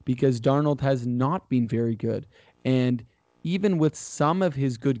wrong because Darnold has not been very good. And even with some of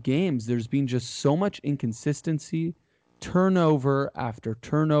his good games, there's been just so much inconsistency, turnover after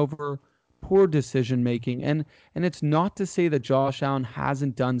turnover, poor decision making. And it's not to say that Josh Allen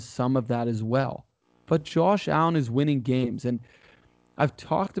hasn't done some of that as well. But Josh Allen is winning games. And I've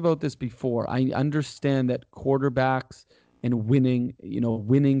talked about this before. I understand that quarterbacks and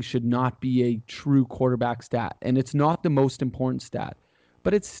winning should not be a true quarterback stat. And it's not the most important stat.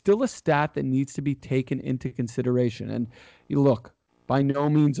 But it's still a stat that needs to be taken into consideration. And look, by no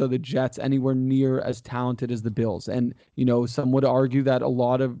means are the Jets anywhere near as talented as the Bills. And, some would argue that a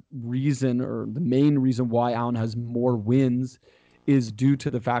lot of reason, or the main reason why Allen has more wins, is due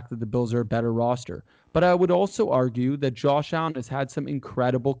to the fact that the Bills are a better roster. But I would also argue that Josh Allen has had some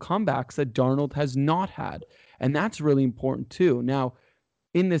incredible comebacks that Darnold has not had. And that's really important too. Now,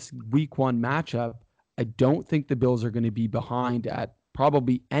 in this week 1 matchup, I don't think the Bills are going to be behind at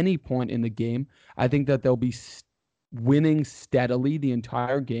probably any point in the game. I think that they'll be winning steadily the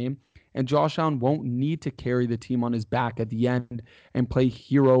entire game. And Josh Allen won't need to carry the team on his back at the end and play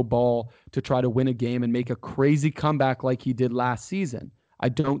hero ball to try to win a game and make a crazy comeback like he did last season. I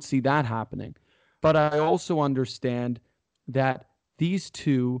don't see that happening. But I also understand that these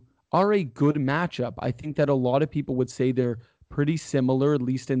two are a good matchup. I think that a lot of people would say they're pretty similar, at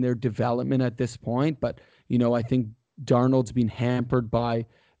least in their development at this point. But, I think Darnold's been hampered by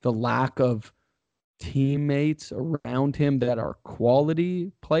the lack of teammates around him that are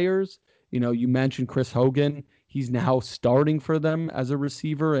quality players. You mentioned Chris Hogan. He's now starting for them as a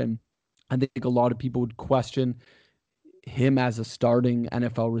receiver. And I think a lot of people would question him as a starting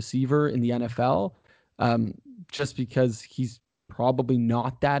NFL receiver in the NFL, just because he's probably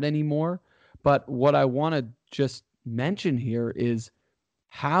not that anymore. But what I want to just mention here is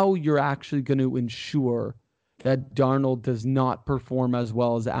how you're actually going to ensure that Darnold does not perform as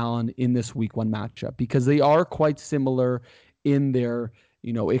well as Allen in this week 1 matchup, because they are quite similar in their,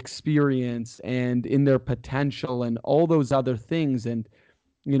 experience and in their potential and all those other things. And,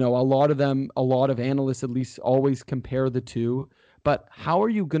 a lot of analysts at least always compare the two. But how are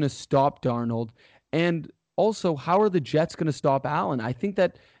you going to stop Darnold? And also, how are the Jets going to stop Allen? I think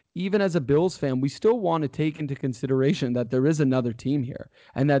that even as a Bills fan, we still want to take into consideration that there is another team here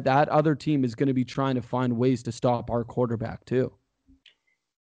and that other team is going to be trying to find ways to stop our quarterback too.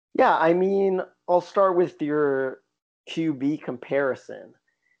 Yeah, I'll start with your QB comparison.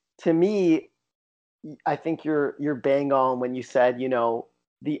 To me, I think you're bang on when you said,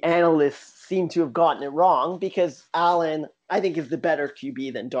 the analysts seem to have gotten it wrong, because Allen, I think, is the better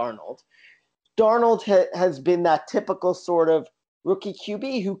QB than Darnold. Darnold has been that typical sort of rookie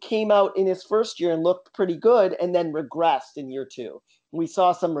QB who came out in his first year and looked pretty good and then regressed in year 2. We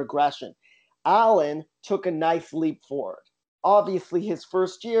saw some regression. Allen took a nice leap forward. Obviously, his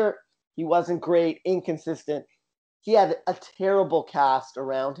first year, he wasn't great, inconsistent. He had a terrible cast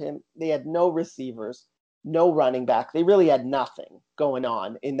around him. They had no receivers, no running back. They really had nothing going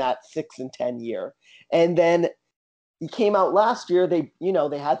on in that 6-10 year. And then he came out last year. They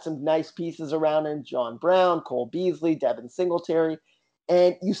had some nice pieces around him: John Brown, Cole Beasley, Devin Singletary,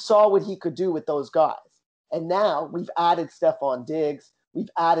 and you saw what he could do with those guys. And now we've added Stephon Diggs. We've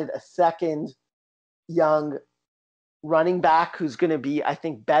added a second young running back who's going to be, I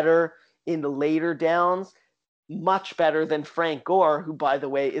think, better in the later downs, much better than Frank Gore, who, by the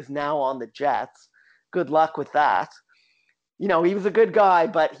way, is now on the Jets. Good luck with that. He was a good guy,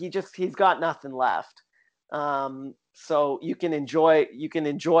 but he's got nothing left. So you can enjoy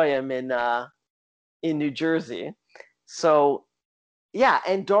him in New Jersey. So yeah,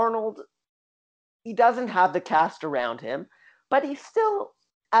 and Darnold, he doesn't have the cast around him, but he's still,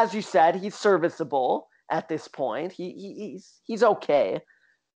 as you said, he's serviceable at this point. He's okay.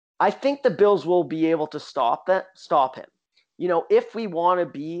 I think the Bills will be able to stop him. If we want to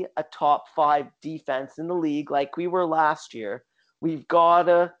be a top 5 defense in the league like we were last year, we've got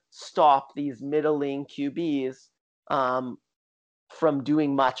to stop these middling QBs from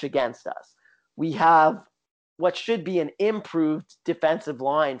doing much against us. We have what should be an improved defensive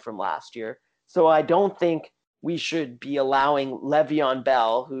line from last year, so I don't think we should be allowing Le'Veon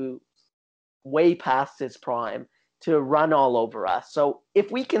Bell, who way past his prime, to run all over us. So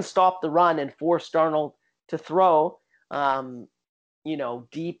if we can stop the run and force Darnold to throw,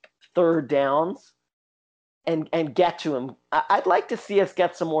 deep third downs and get to him, I'd like to see us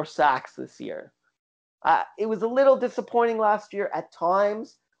get some more sacks this year. It was a little disappointing last year. At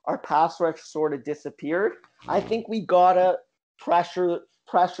times, our pass rush sort of disappeared. I think we gotta pressure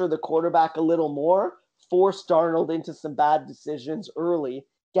the quarterback a little more, force Darnold into some bad decisions early,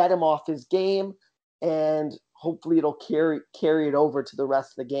 get him off his game, and hopefully it'll carry it over to the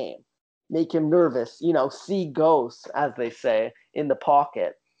rest of the game. Make him nervous, see ghosts, as they say, in the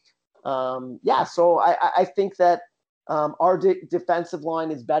pocket. So I think that our defensive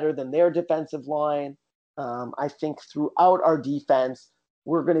line is better than their defensive line. I think throughout our defense,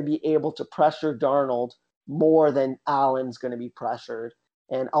 we're going to be able to pressure Darnold more than Allen's going to be pressured.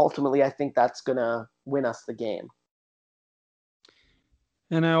 And ultimately, I think that's going to win us the game.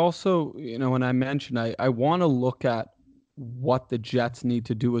 And I also, when I mentioned, I want to look at what the Jets need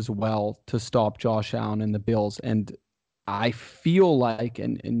to do as well to stop Josh Allen and the Bills. And I feel like,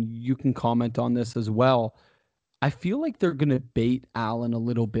 and you can comment on this as well, I feel like they're going to bait Allen a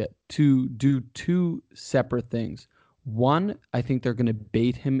little bit to do 2 separate things. One, I think they're going to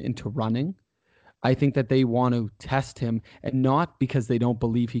bait him into running. I think that they want to test him, and not because they don't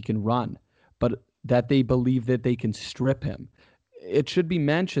believe he can run, but that they believe that they can strip him. It should be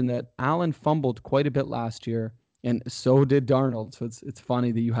mentioned that Allen fumbled quite a bit last year, And so did Darnold. So it's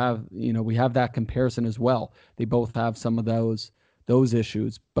funny that we have that comparison as well. They both have some of those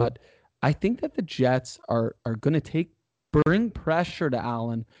issues. But I think that the Jets are going to bring pressure to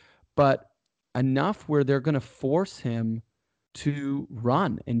Allen, but enough where they're going to force him to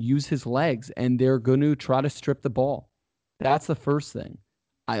run and use his legs, and they're going to try to strip the ball. That's the first thing.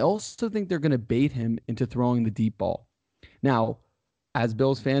 I also think they're going to bait him into throwing the deep ball. Now, as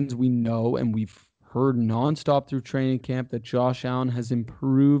Bills fans, we know, and we've heard nonstop through training camp, that Josh Allen has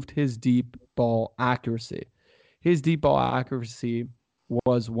improved his deep ball accuracy. His deep ball accuracy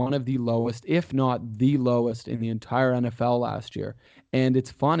was one of the lowest, if not the lowest, in the entire NFL last year. And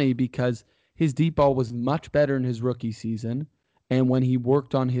it's funny because his deep ball was much better in his rookie season. And when he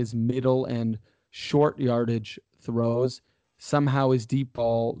worked on his middle and short yardage throws, somehow his deep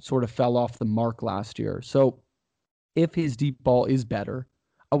ball sort of fell off the mark last year. So if his deep ball is better,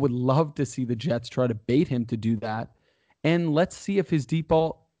 I would love to see the Jets try to bait him to do that. And let's see if his deep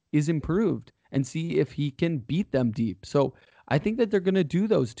ball is improved and see if he can beat them deep. So I think that they're going to do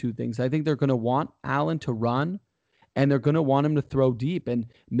those two things. I think they're going to want Allen to run, and they're going to want him to throw deep. And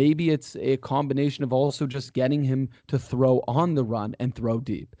maybe it's a combination of also just getting him to throw on the run and throw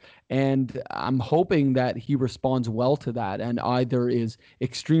deep. And I'm hoping that he responds well to that and either is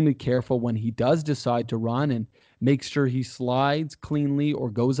extremely careful when he does decide to run and makes sure he slides cleanly or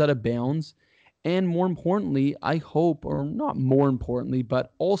goes out of bounds. And more importantly, I hope, or not more importantly,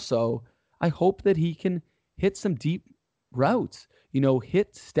 but also I hope that he can hit some deep routes.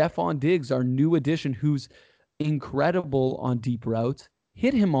 Hit Stefon Diggs, our new addition, who's incredible on deep routes.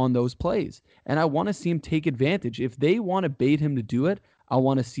 Hit him on those plays. And I want to see him take advantage. If they want to bait him to do it, I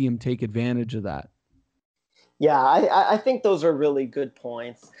want to see him take advantage of that. Yeah, I think those are really good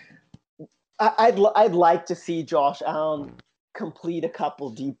points. I'd like to see Josh Allen complete a couple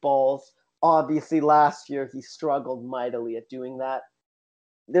deep balls. Obviously, last year he struggled mightily at doing that.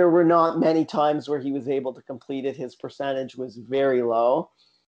 There were not many times where he was able to complete it. His percentage was very low.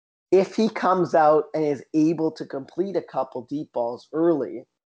 If he comes out and is able to complete a couple deep balls early,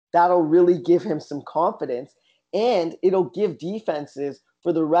 that'll really give him some confidence, and it'll give defenses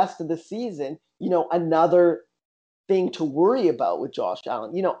for the rest of the season, another thing to worry about with Josh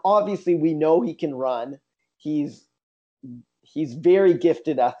Allen. Obviously we know he can run. He's very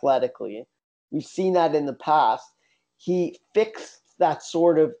gifted athletically. We've seen that in the past. He fixed that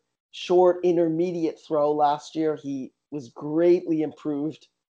sort of short intermediate throw last year. He was greatly improved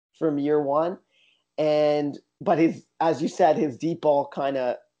from year one. But as you said, his deep ball kind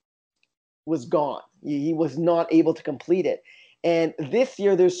of was gone. He was not able to complete it. And this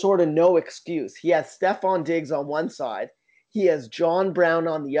year, there's sort of no excuse. He has Stefon Diggs on one side. He has John Brown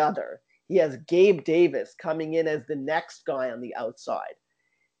on the other. He has Gabe Davis coming in as the next guy on the outside.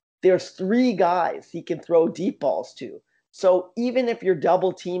 There's three guys he can throw deep balls to. So even if you're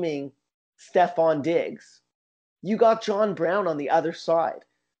double teaming Stefon Diggs, you got John Brown on the other side.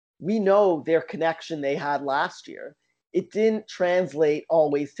 We know their connection they had last year. It didn't translate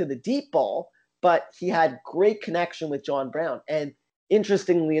always to the deep ball, but he had great connection with John Brown. And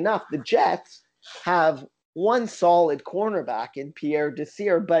interestingly enough, the Jets have one solid cornerback in Pierre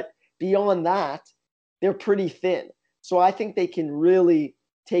Desir, but beyond that, they're pretty thin. So I think they can really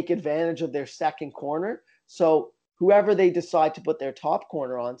take advantage of their second corner. So whoever they decide to put their top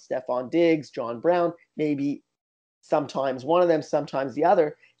corner on, Stefon Diggs, John Brown, maybe sometimes one of them, sometimes the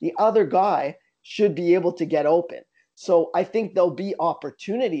other guy should be able to get open. So I think there'll be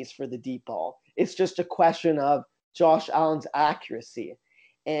opportunities for the deep ball. It's just a question of Josh Allen's accuracy.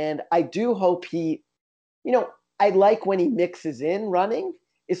 And I do hope I like when he mixes in running,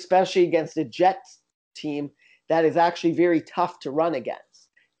 especially against a Jets team that is actually very tough to run against.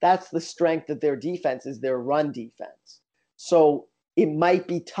 That's the strength of their defense, is their run defense. So it might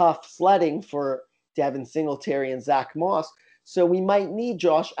be tough sledding for Devin Singletary and Zach Moss. So we might need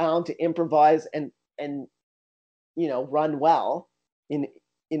Josh Allen to improvise and run well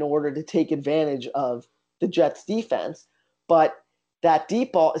in order to take advantage of the Jets defense. But that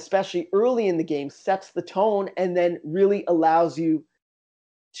deep ball, especially early in the game, sets the tone and then really allows you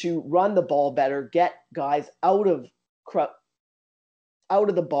to run the ball better, get guys out of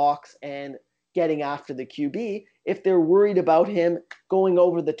the box and getting after the QB if they're worried about him going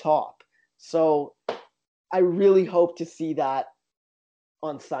over the top. So I really hope to see that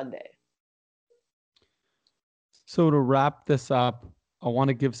on Sunday. So to wrap this up, I want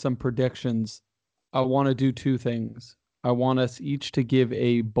to give some predictions. I want to do two things. I want us each to give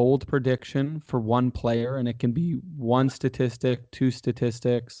a bold prediction for one player, and it can be one statistic, two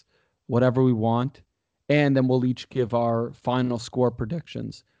statistics, whatever we want. And then we'll each give our final score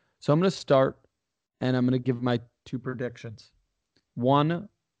predictions. So I'm going to start and I'm going to give my 2 predictions. One,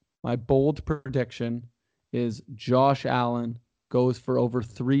 my bold prediction is Josh Allen goes for over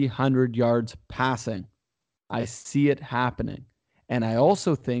 300 yards passing. I see it happening. And I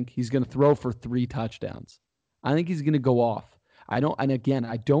also think he's going to throw for 3 touchdowns. I think he's going to go off. I don't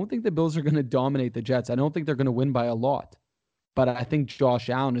think the Bills are going to dominate the Jets. I don't think they're going to win by a lot. But I think Josh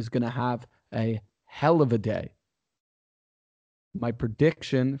Allen is going to have a hell of a day. My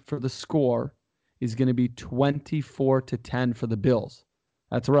prediction for the score is going to be 24-10 for the Bills.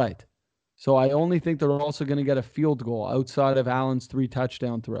 That's right. So I only think they're also going to get a field goal outside of Allen's 3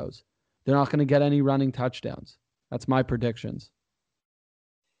 touchdown throws. They're not going to get any running touchdowns. That's my predictions.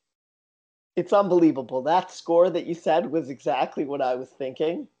 It's unbelievable. That score that you said was exactly what I was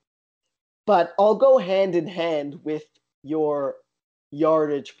thinking. But I'll go hand in hand with your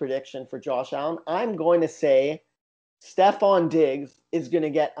yardage prediction for Josh Allen. I'm going to say Stephon Diggs is going to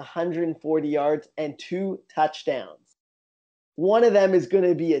get 140 yards and 2 touchdowns. One of them is going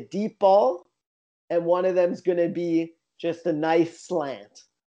to be a deep ball, and one of them is going to be just a nice slant.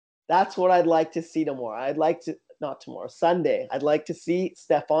 That's what I'd like to see Sunday. I'd like to see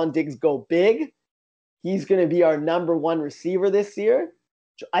Stephon Diggs go big. He's going to be our number 1 receiver this year.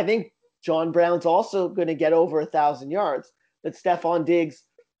 I think John Brown's also going to get over 1,000 yards, but Stephon Diggs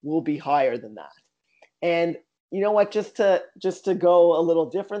will be higher than that. And you know what? Just to go a little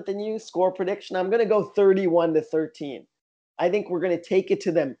different than you, score prediction, I'm going to go 31-13. I think we're going to take it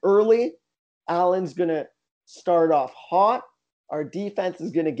to them early. Allen's going to start off hot. Our defense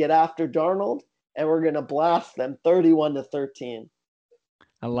is going to get after Darnold, and we're going to blast them 31-13.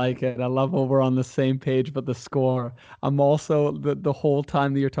 I like it. I love when we're on the same page, but the score. I'm also, the whole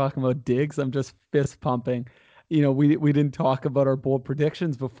time that you're talking about Diggs, I'm just fist pumping. You know, we didn't talk about our bold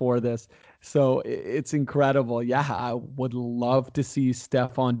predictions before this, so it's incredible. Yeah, I would love to see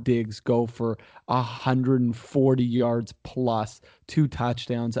Stephon Diggs go for 140 yards plus, 2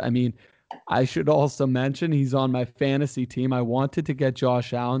 touchdowns. I mean, I should also mention he's on my fantasy team. I wanted to get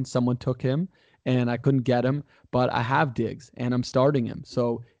Josh Allen. Someone took him, and I couldn't get him, but I have Diggs, and I'm starting him.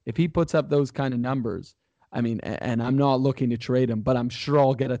 So if he puts up those kind of numbers, I mean, and I'm not looking to trade him, but I'm sure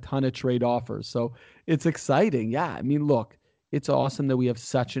I'll get a ton of trade offers. So it's exciting. Yeah, I mean, look, it's awesome that we have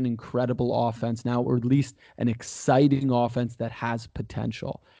such an incredible offense now, or at least an exciting offense that has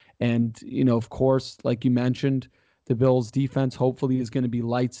potential. And, you know, of course, like you mentioned, the Bills defense hopefully is going to be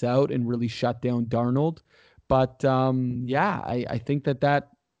lights out and really shut down Darnold. But I think that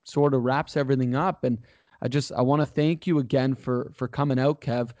sort of wraps everything up. And I want to thank you again for coming out,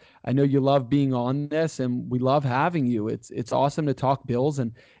 Kev. I know you love being on this, and we love having you. It's awesome to talk Bills,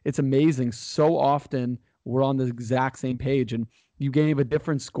 and it's amazing. So often we're on the exact same page, and you gave a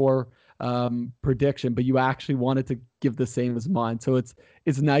different score prediction, but you actually wanted to give the same as mine. So it's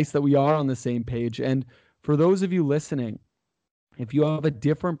nice that we are on the same page. And for those of you listening, if you have a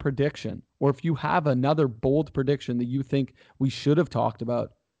different prediction, or if you have another bold prediction that you think we should have talked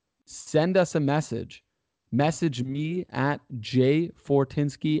about, send us a message. Message me at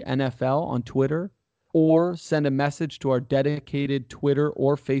jfortinsky NFL on Twitter, or send a message to our dedicated Twitter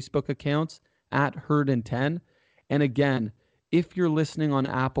or Facebook accounts at Herd and 10. And again, if you're listening on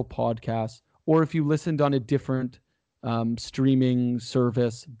Apple Podcasts, or if you listened on a different streaming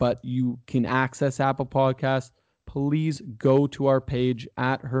service, but you can access Apple Podcasts, please go to our page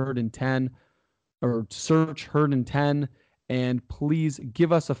at Herd and 10, or search Herd and 10. And please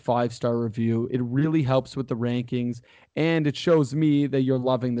give us a 5-star review. It really helps with the rankings, and it shows me that you're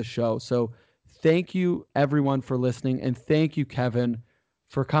loving the show. So thank you, everyone, for listening. And thank you, Kevin,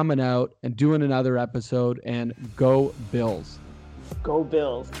 for coming out and doing another episode. And go Bills. Go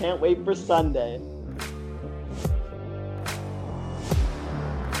Bills. Can't wait for Sunday.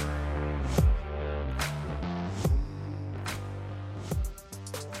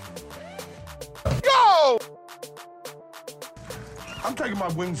 I'm taking my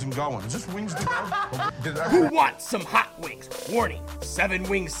wings and going. Is this wings to go? Who wants some hot wings? Warning, 7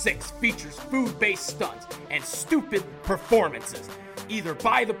 Wings 6 features food-based stunts and stupid performances, either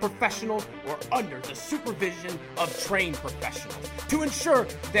by the professional or under the supervision of trained professionals, to ensure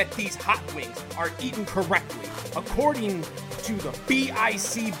that these hot wings are eaten correctly according to the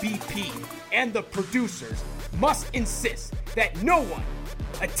BICBP, and the producers must insist that no one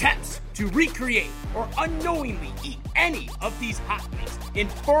attempts to recreate or unknowingly eat any of these hot wings.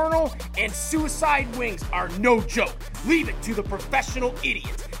 Infernal and suicide wings are no joke. Leave it to the professional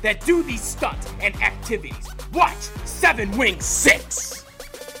idiots that do these stunts and activities. Watch 7 Wings 6.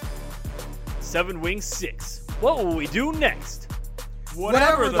 7 Wings 6. What will we do next?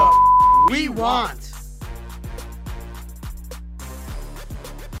 Whatever the we want.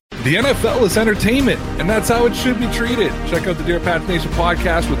 The NFL is entertainment, and that's how it should be treated. Check out the Dear Pats Nation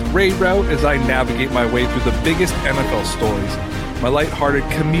podcast with Ray Route as I navigate my way through the biggest NFL stories. My lighthearted,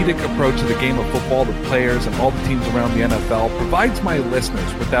 comedic approach to the game of football, the players, and all the teams around the NFL provides my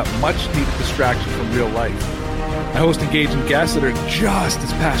listeners with that much-needed distraction from real life. I host engaging guests that are just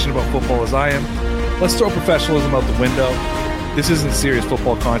as passionate about football as I am. Let's throw professionalism out the window. This isn't serious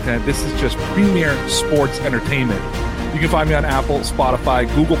football content. This is just premier sports entertainment. You can find me on Apple,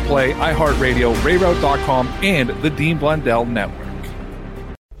 Spotify, Google Play, iHeartRadio, RayRoute.com, and the Dean Blundell Network.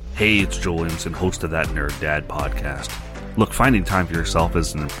 Hey, it's Joel Williamson, host of That Nerd Dad podcast. Look, finding time for yourself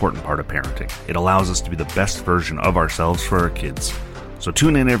is an important part of parenting. It allows us to be the best version of ourselves for our kids. So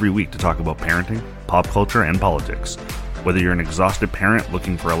tune in every week to talk about parenting, pop culture, and politics. Whether you're an exhausted parent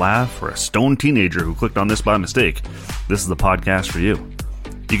looking for a laugh or a stoned teenager who clicked on this by mistake, this is the podcast for you.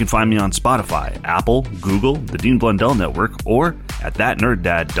 You can find me on Spotify, Apple, Google, the Dean Blundell Network, or at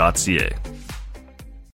thatnerddad.ca.